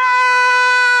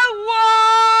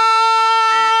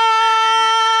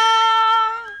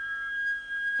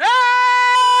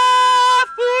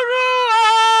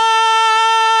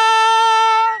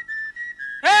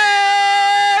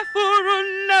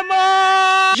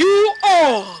 You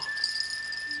all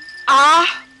are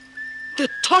the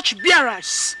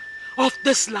torchbearers of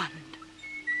this land.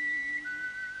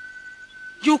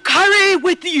 You carry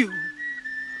with you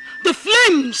the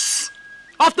flames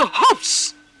of the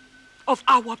hopes of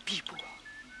our people.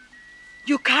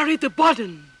 You carry the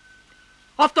burden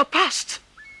of the past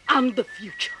and the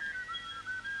future.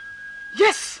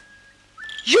 Yes,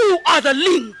 you are the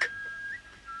link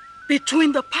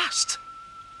between the past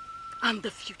and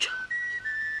the future.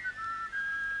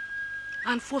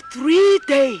 And for 3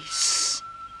 days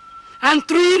and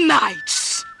 3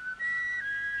 nights,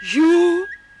 you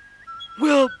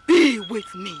will be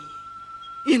with me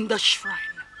in the shrine,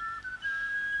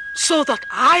 so that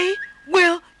I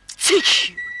will teach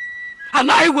you,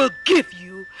 and I will give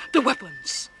you the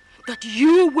weapons that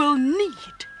you will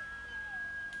need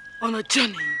on a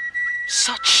journey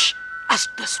such as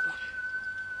this one.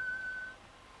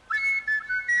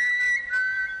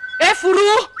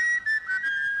 Efuru,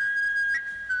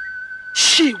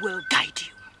 she will guide you.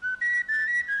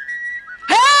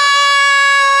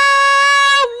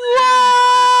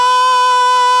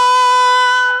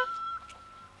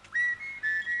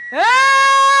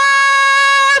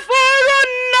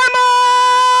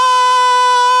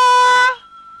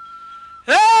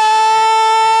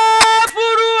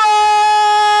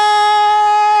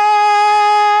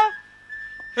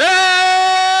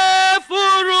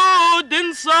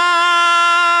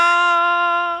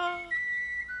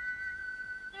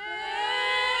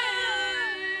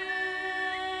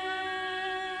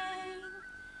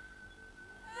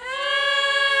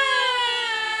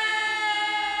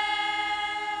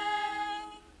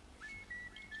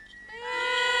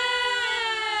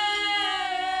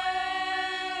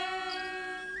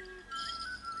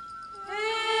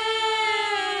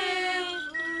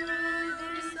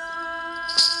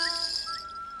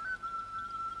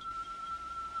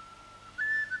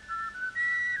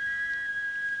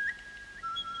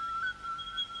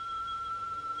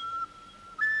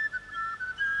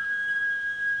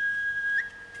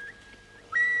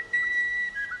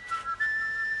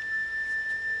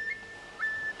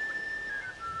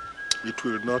 It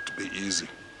will not be easy.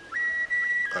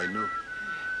 I know.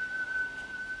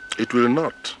 It will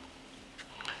not.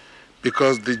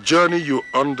 Because the journey you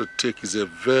undertake is a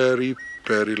very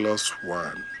perilous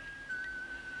one.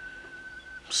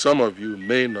 Some of you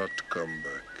may not come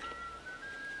back.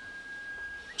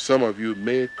 Some of you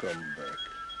may come back.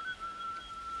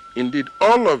 Indeed,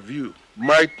 all of you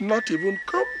might not even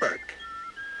come back.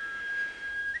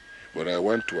 But I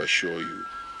want to assure you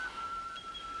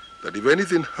that if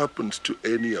anything happens to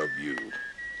any of you,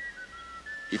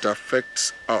 it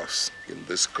affects us in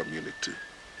this community.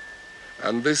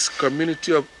 And this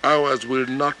community of ours will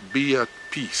not be at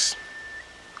peace.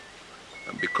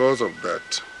 And because of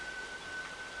that,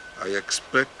 I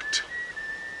expect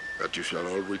that you shall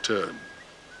all return.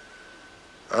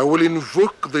 I will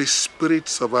invoke the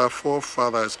spirits of our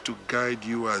forefathers to guide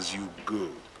you as you go.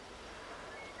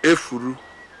 Efuru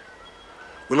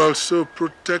will also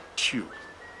protect you.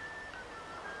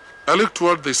 I look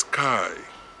toward the sky,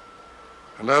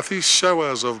 and I see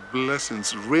showers of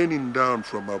blessings raining down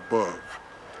from above.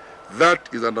 That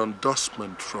is an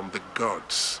endorsement from the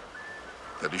gods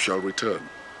that you shall return.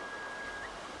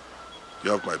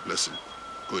 You have my blessing.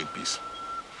 Go in peace.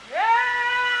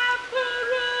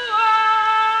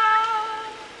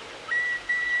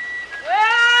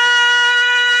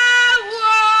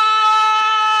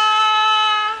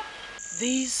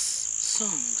 These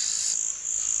songs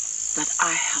that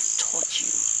I have taught you,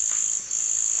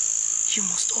 you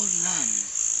must all learn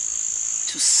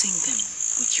to sing them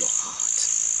with your heart,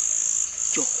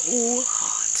 your whole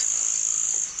heart,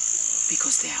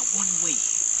 because they are one way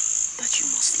that you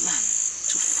must learn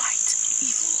to fight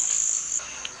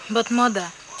evil. But Mother,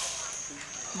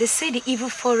 they say the evil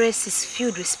forest is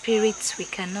filled with spirits we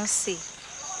cannot see.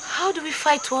 How do we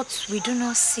fight what we do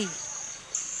not see?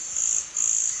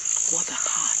 What the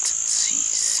heart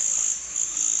sees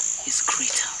is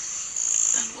greater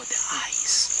than what the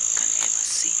eyes can ever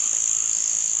see.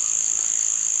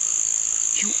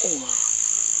 You all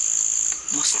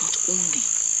must not only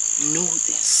know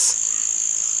this,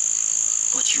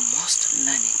 but you must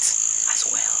learn it as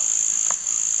well.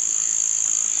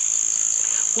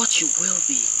 What you will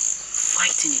be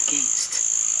fighting against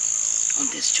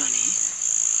on this journey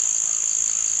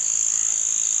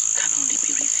can only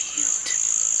be revealed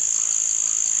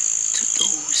to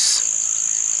those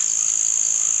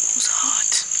whose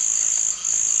heart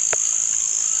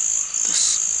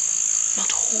does not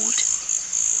hold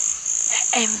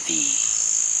envy,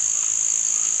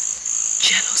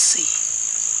 jealousy,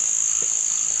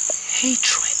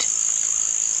 hatred.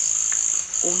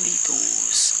 Only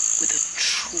those with a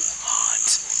true heart.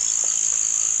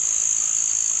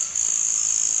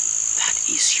 That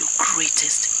is your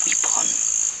greatest weapon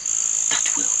that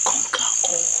will conquer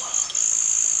all.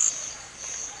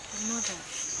 Mother,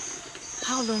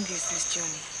 how long is this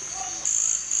journey?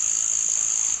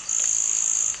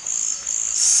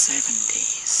 7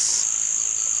 days.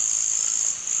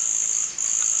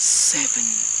 7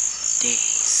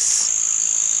 days.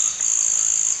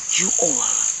 You all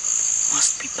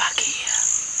must be back here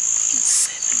in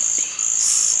 7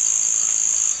 days.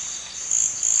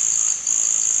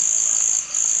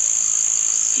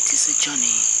 It is a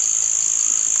journey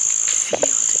filled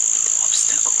with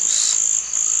obstacles.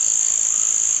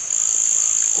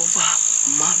 over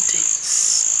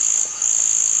mountains,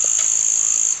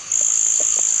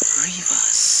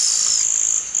 rivers,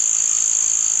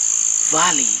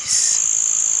 valleys,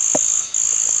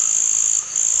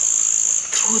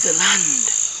 through the land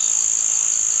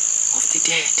of the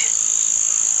dead,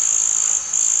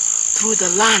 through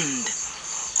the land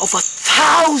of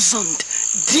 1,000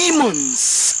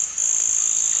 demons,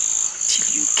 till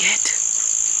you get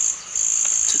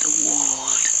to the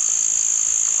world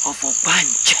of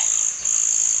Obanje.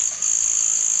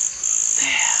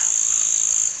 There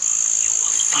you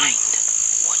will find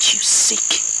what you seek.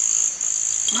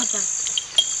 Mother,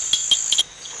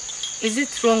 is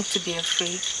it wrong to be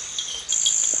afraid?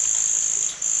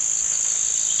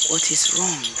 What is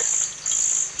wrong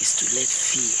is to let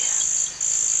fear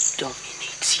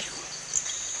dominate you.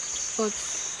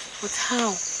 But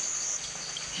how?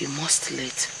 You must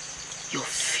let your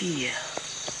fear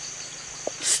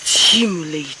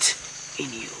stimulate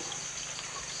in you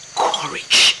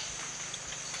courage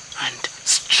and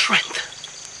strength.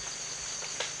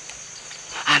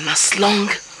 And as long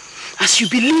as you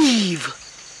believe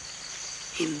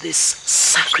in this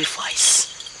sacrifice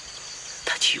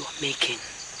that you are making,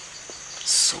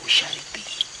 so shall it be.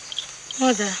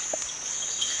 Mother,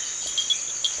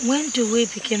 when do we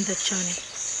begin the journey?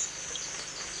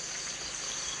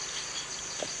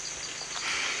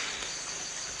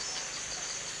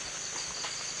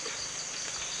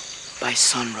 By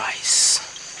sunrise,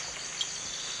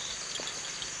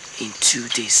 in 2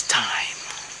 days' time.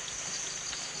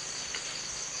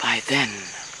 By then,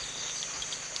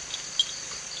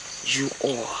 you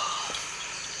all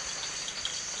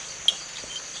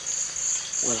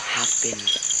will have been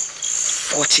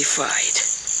fortified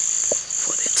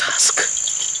for the task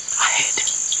ahead.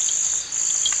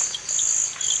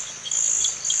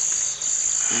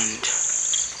 And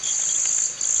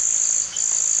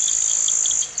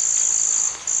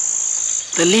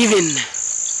the living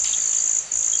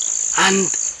and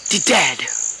the dead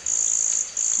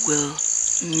will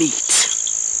meet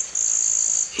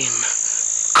in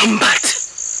combat,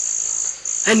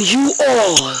 and you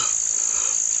all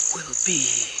will be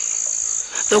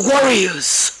the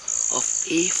warriors of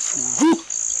Efuru,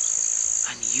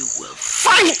 and you will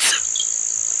fight.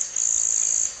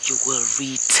 You will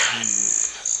return.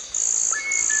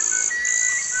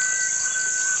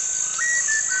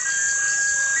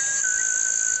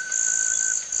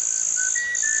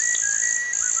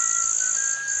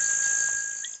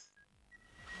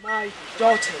 My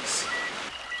daughters,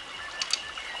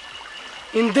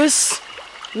 in these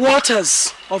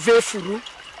waters of Efuru,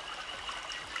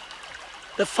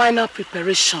 the final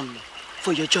preparation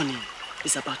for your journey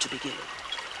is about to begin.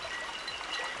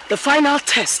 The final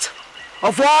test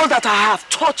of all that I have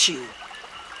taught you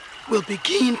will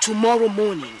begin tomorrow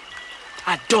morning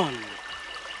at dawn,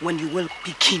 when you will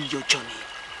begin your journey.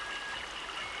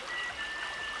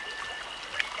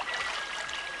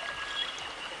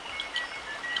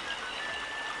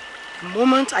 The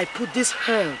moment I put this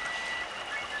herb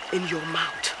in your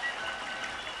mouth,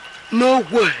 no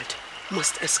word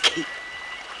must escape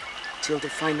till the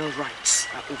final rites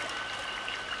are over.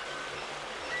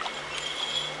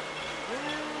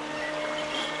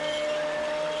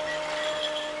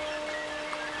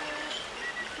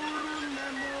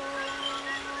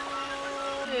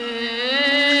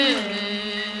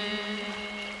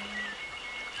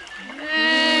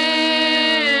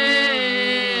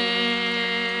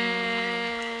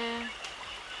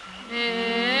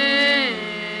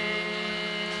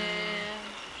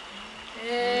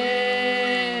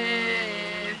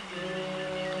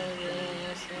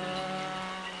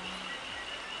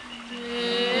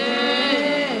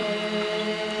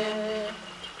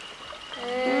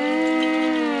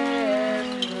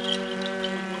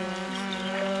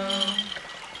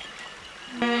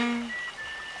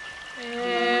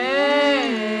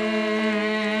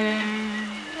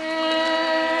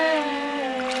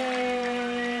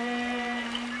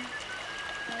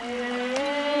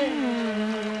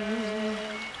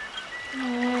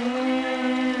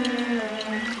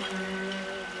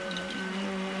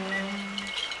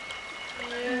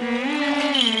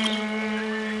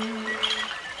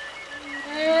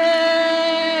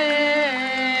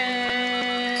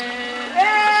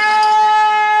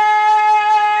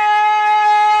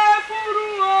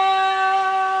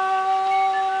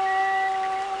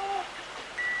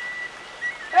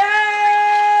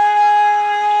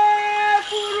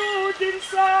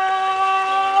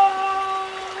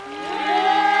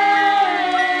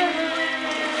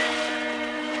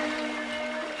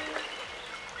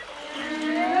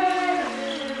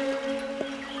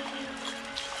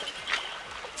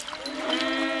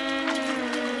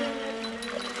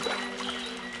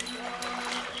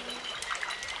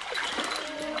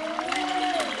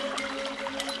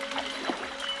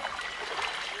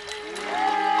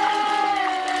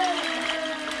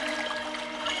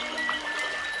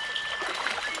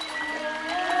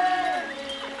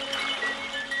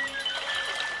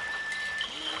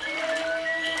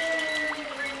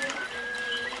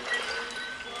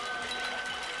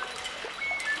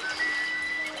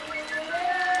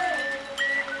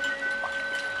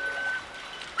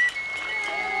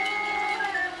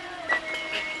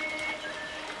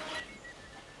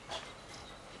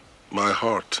 My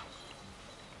heart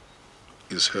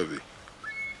is heavy,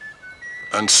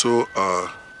 and so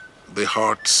are the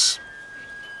hearts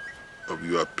of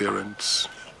your parents,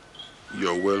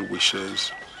 your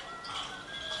well-wishers,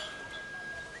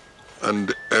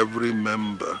 and every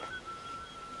member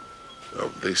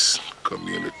of this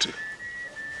community.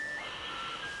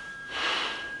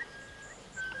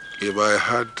 If I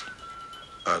had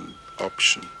an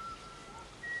option,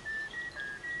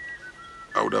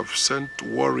 I would have sent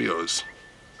warriors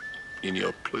in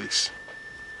your place.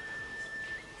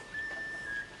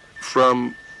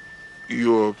 From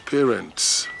your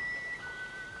parents,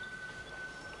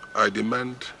 I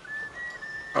demand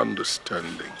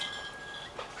understanding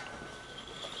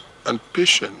and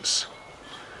patience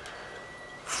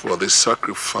for the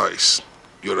sacrifice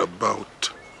you're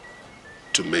about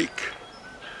to make.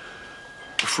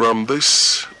 From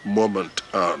this moment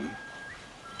on,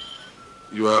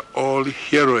 you are all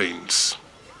heroines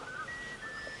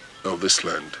of this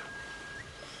land.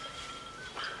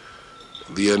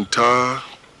 The entire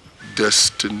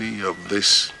destiny of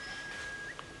this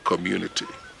community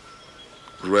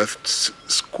rests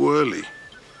squarely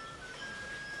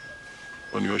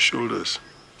on your shoulders.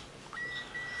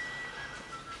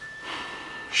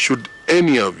 Should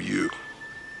any of you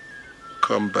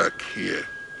come back here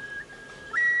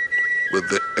with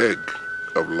the egg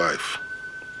of life,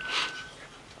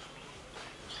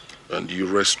 and you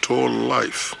restore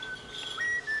life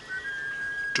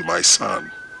to my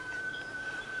son,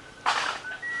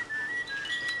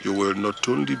 you will not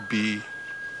only be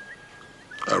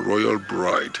a royal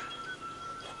bride,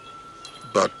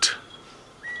 but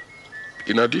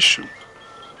in addition,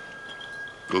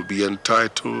 you'll be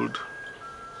entitled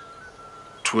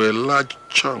to a large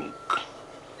chunk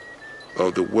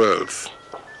of the wealth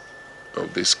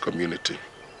of this community.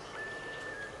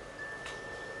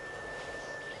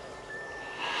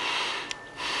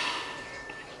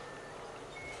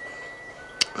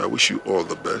 I wish you all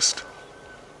the best.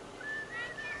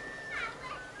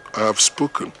 I have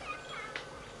spoken,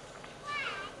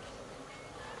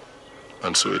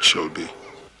 and so it shall be.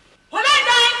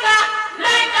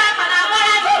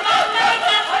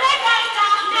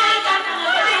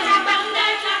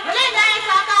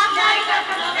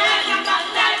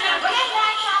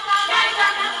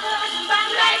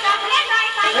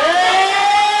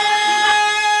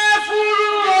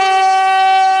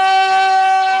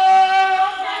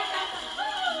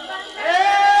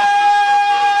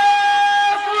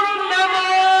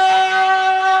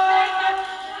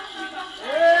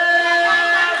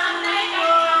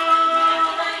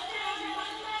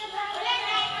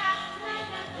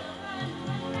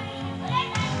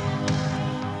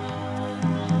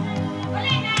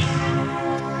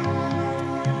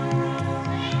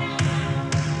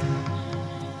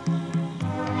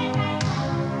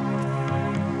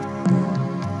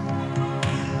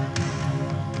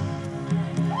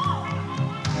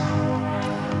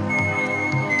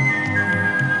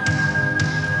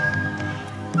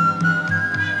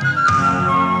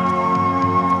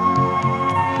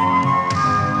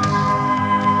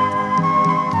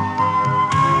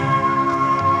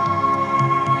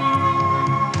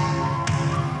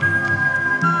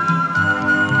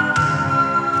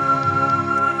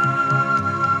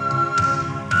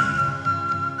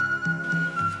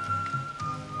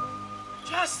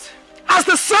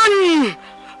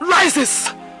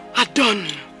 Rises at dawn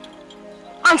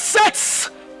and sets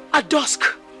at dusk,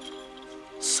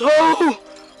 so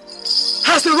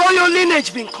has the royal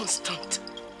lineage been constant.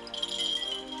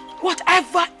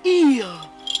 Whatever ill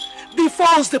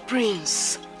befalls the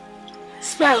prince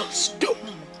spells doom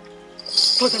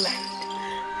for the land.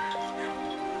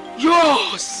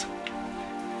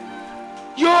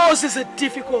 Yours is a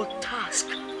difficult task,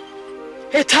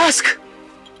 a task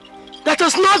that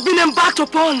has not been embarked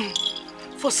upon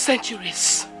for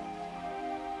centuries.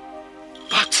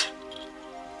 But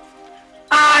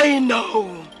I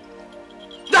know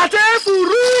that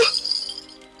Efuru,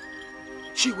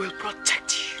 she will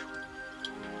protect you.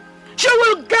 She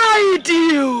will guide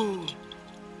you,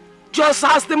 just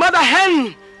as the mother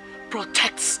hen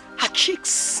protects her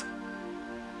chicks.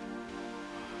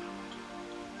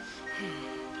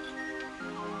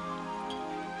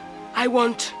 I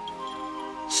want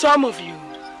some of you,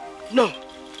 no,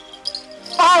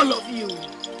 all of you,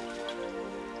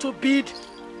 to bid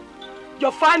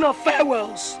your final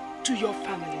farewells to your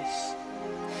families,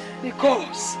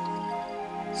 because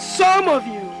some of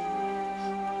you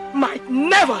might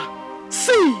never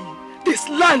see this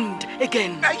land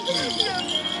again.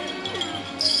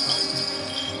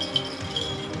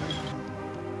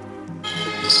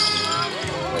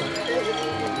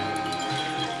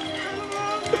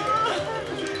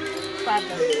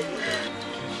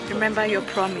 Remember your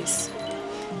promise.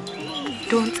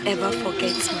 Don't ever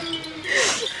forget me.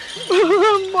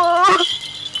 Mama!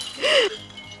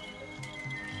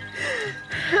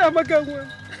 Amaka,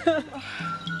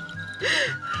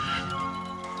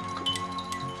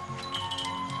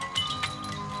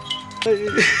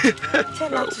 tell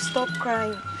her to stop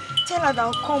crying. Tell her that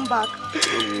I'll come back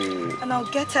and I'll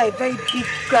get her a very big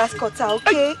grass cutter,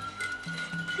 okay?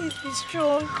 Please be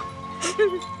strong.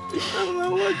 Mama,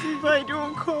 what if I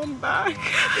don't come back?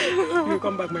 You'll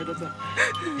come back, my daughter.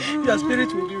 Your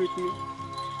spirit will be with me.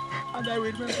 And I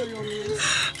will remember your ways.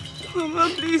 Mama,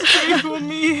 please pray for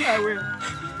me. I will.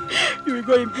 You will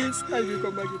go in peace and you will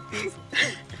come back in peace.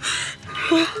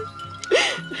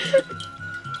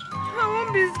 I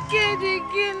won't be scared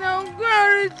again. I'll go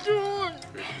return.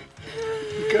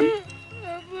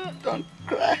 Don't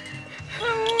cry.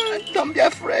 Don't be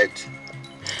afraid.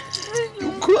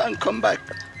 You go and come back.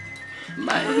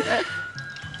 My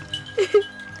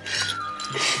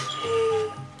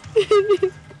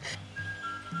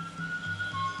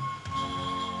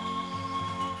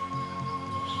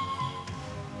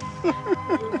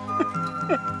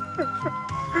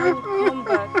I'll come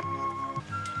back.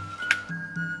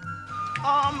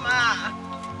 Oma!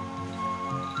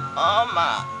 Oma!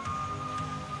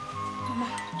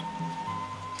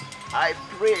 I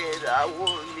prayed I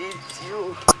will meet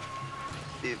you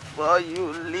before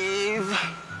you leave.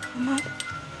 Mama,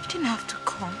 you didn't have to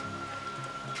come.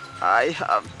 I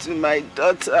have to, my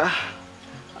daughter.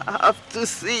 I have to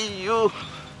see you.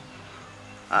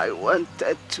 I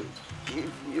wanted to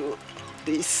give you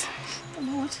this.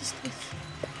 Mama, what is this?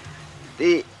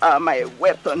 They are my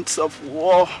weapons of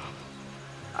war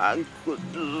and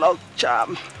good luck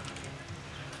charm.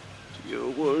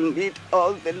 You will need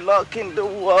all the luck in the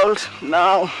world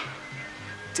now.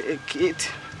 Take it.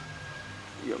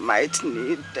 You might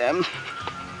need them.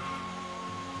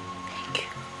 Thank you.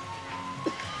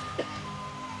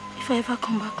 If I ever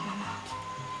come back, Mama.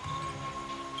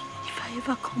 If I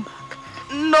ever come back.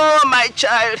 No, my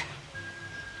child.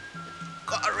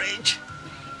 Courage.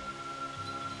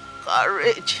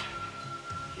 Courage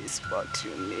is what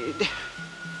you need,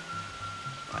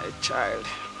 my child.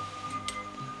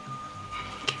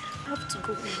 I have to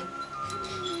go home.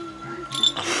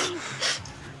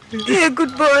 Yeah,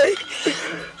 good boy.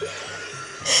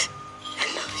 I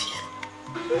love you.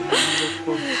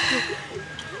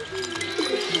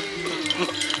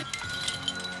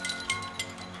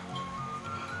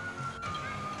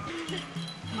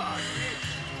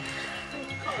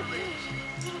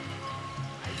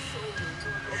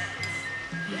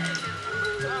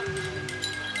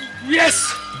 Yes!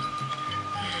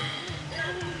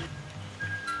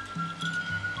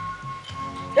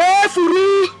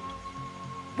 Efuru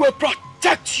will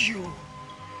protect you.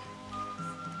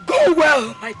 Go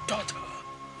well, my daughter.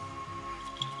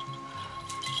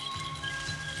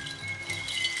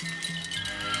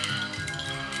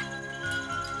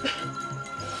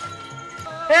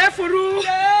 Efuru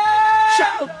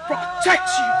shall protect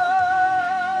you.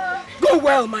 Go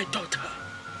well, my daughter.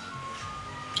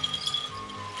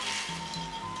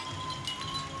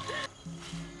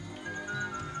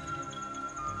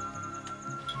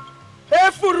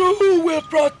 Efuru will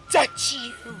protect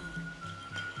you.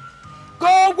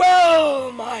 Go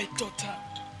well, my daughter.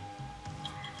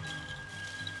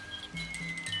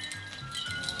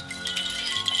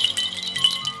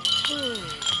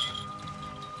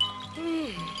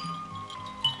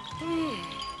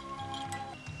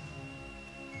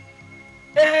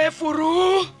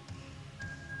 Efuru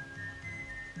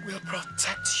will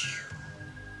protect you.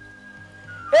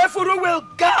 Efuru will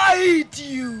guide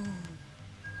you.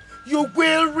 You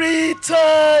will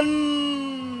return.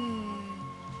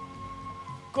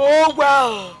 Go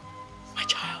well,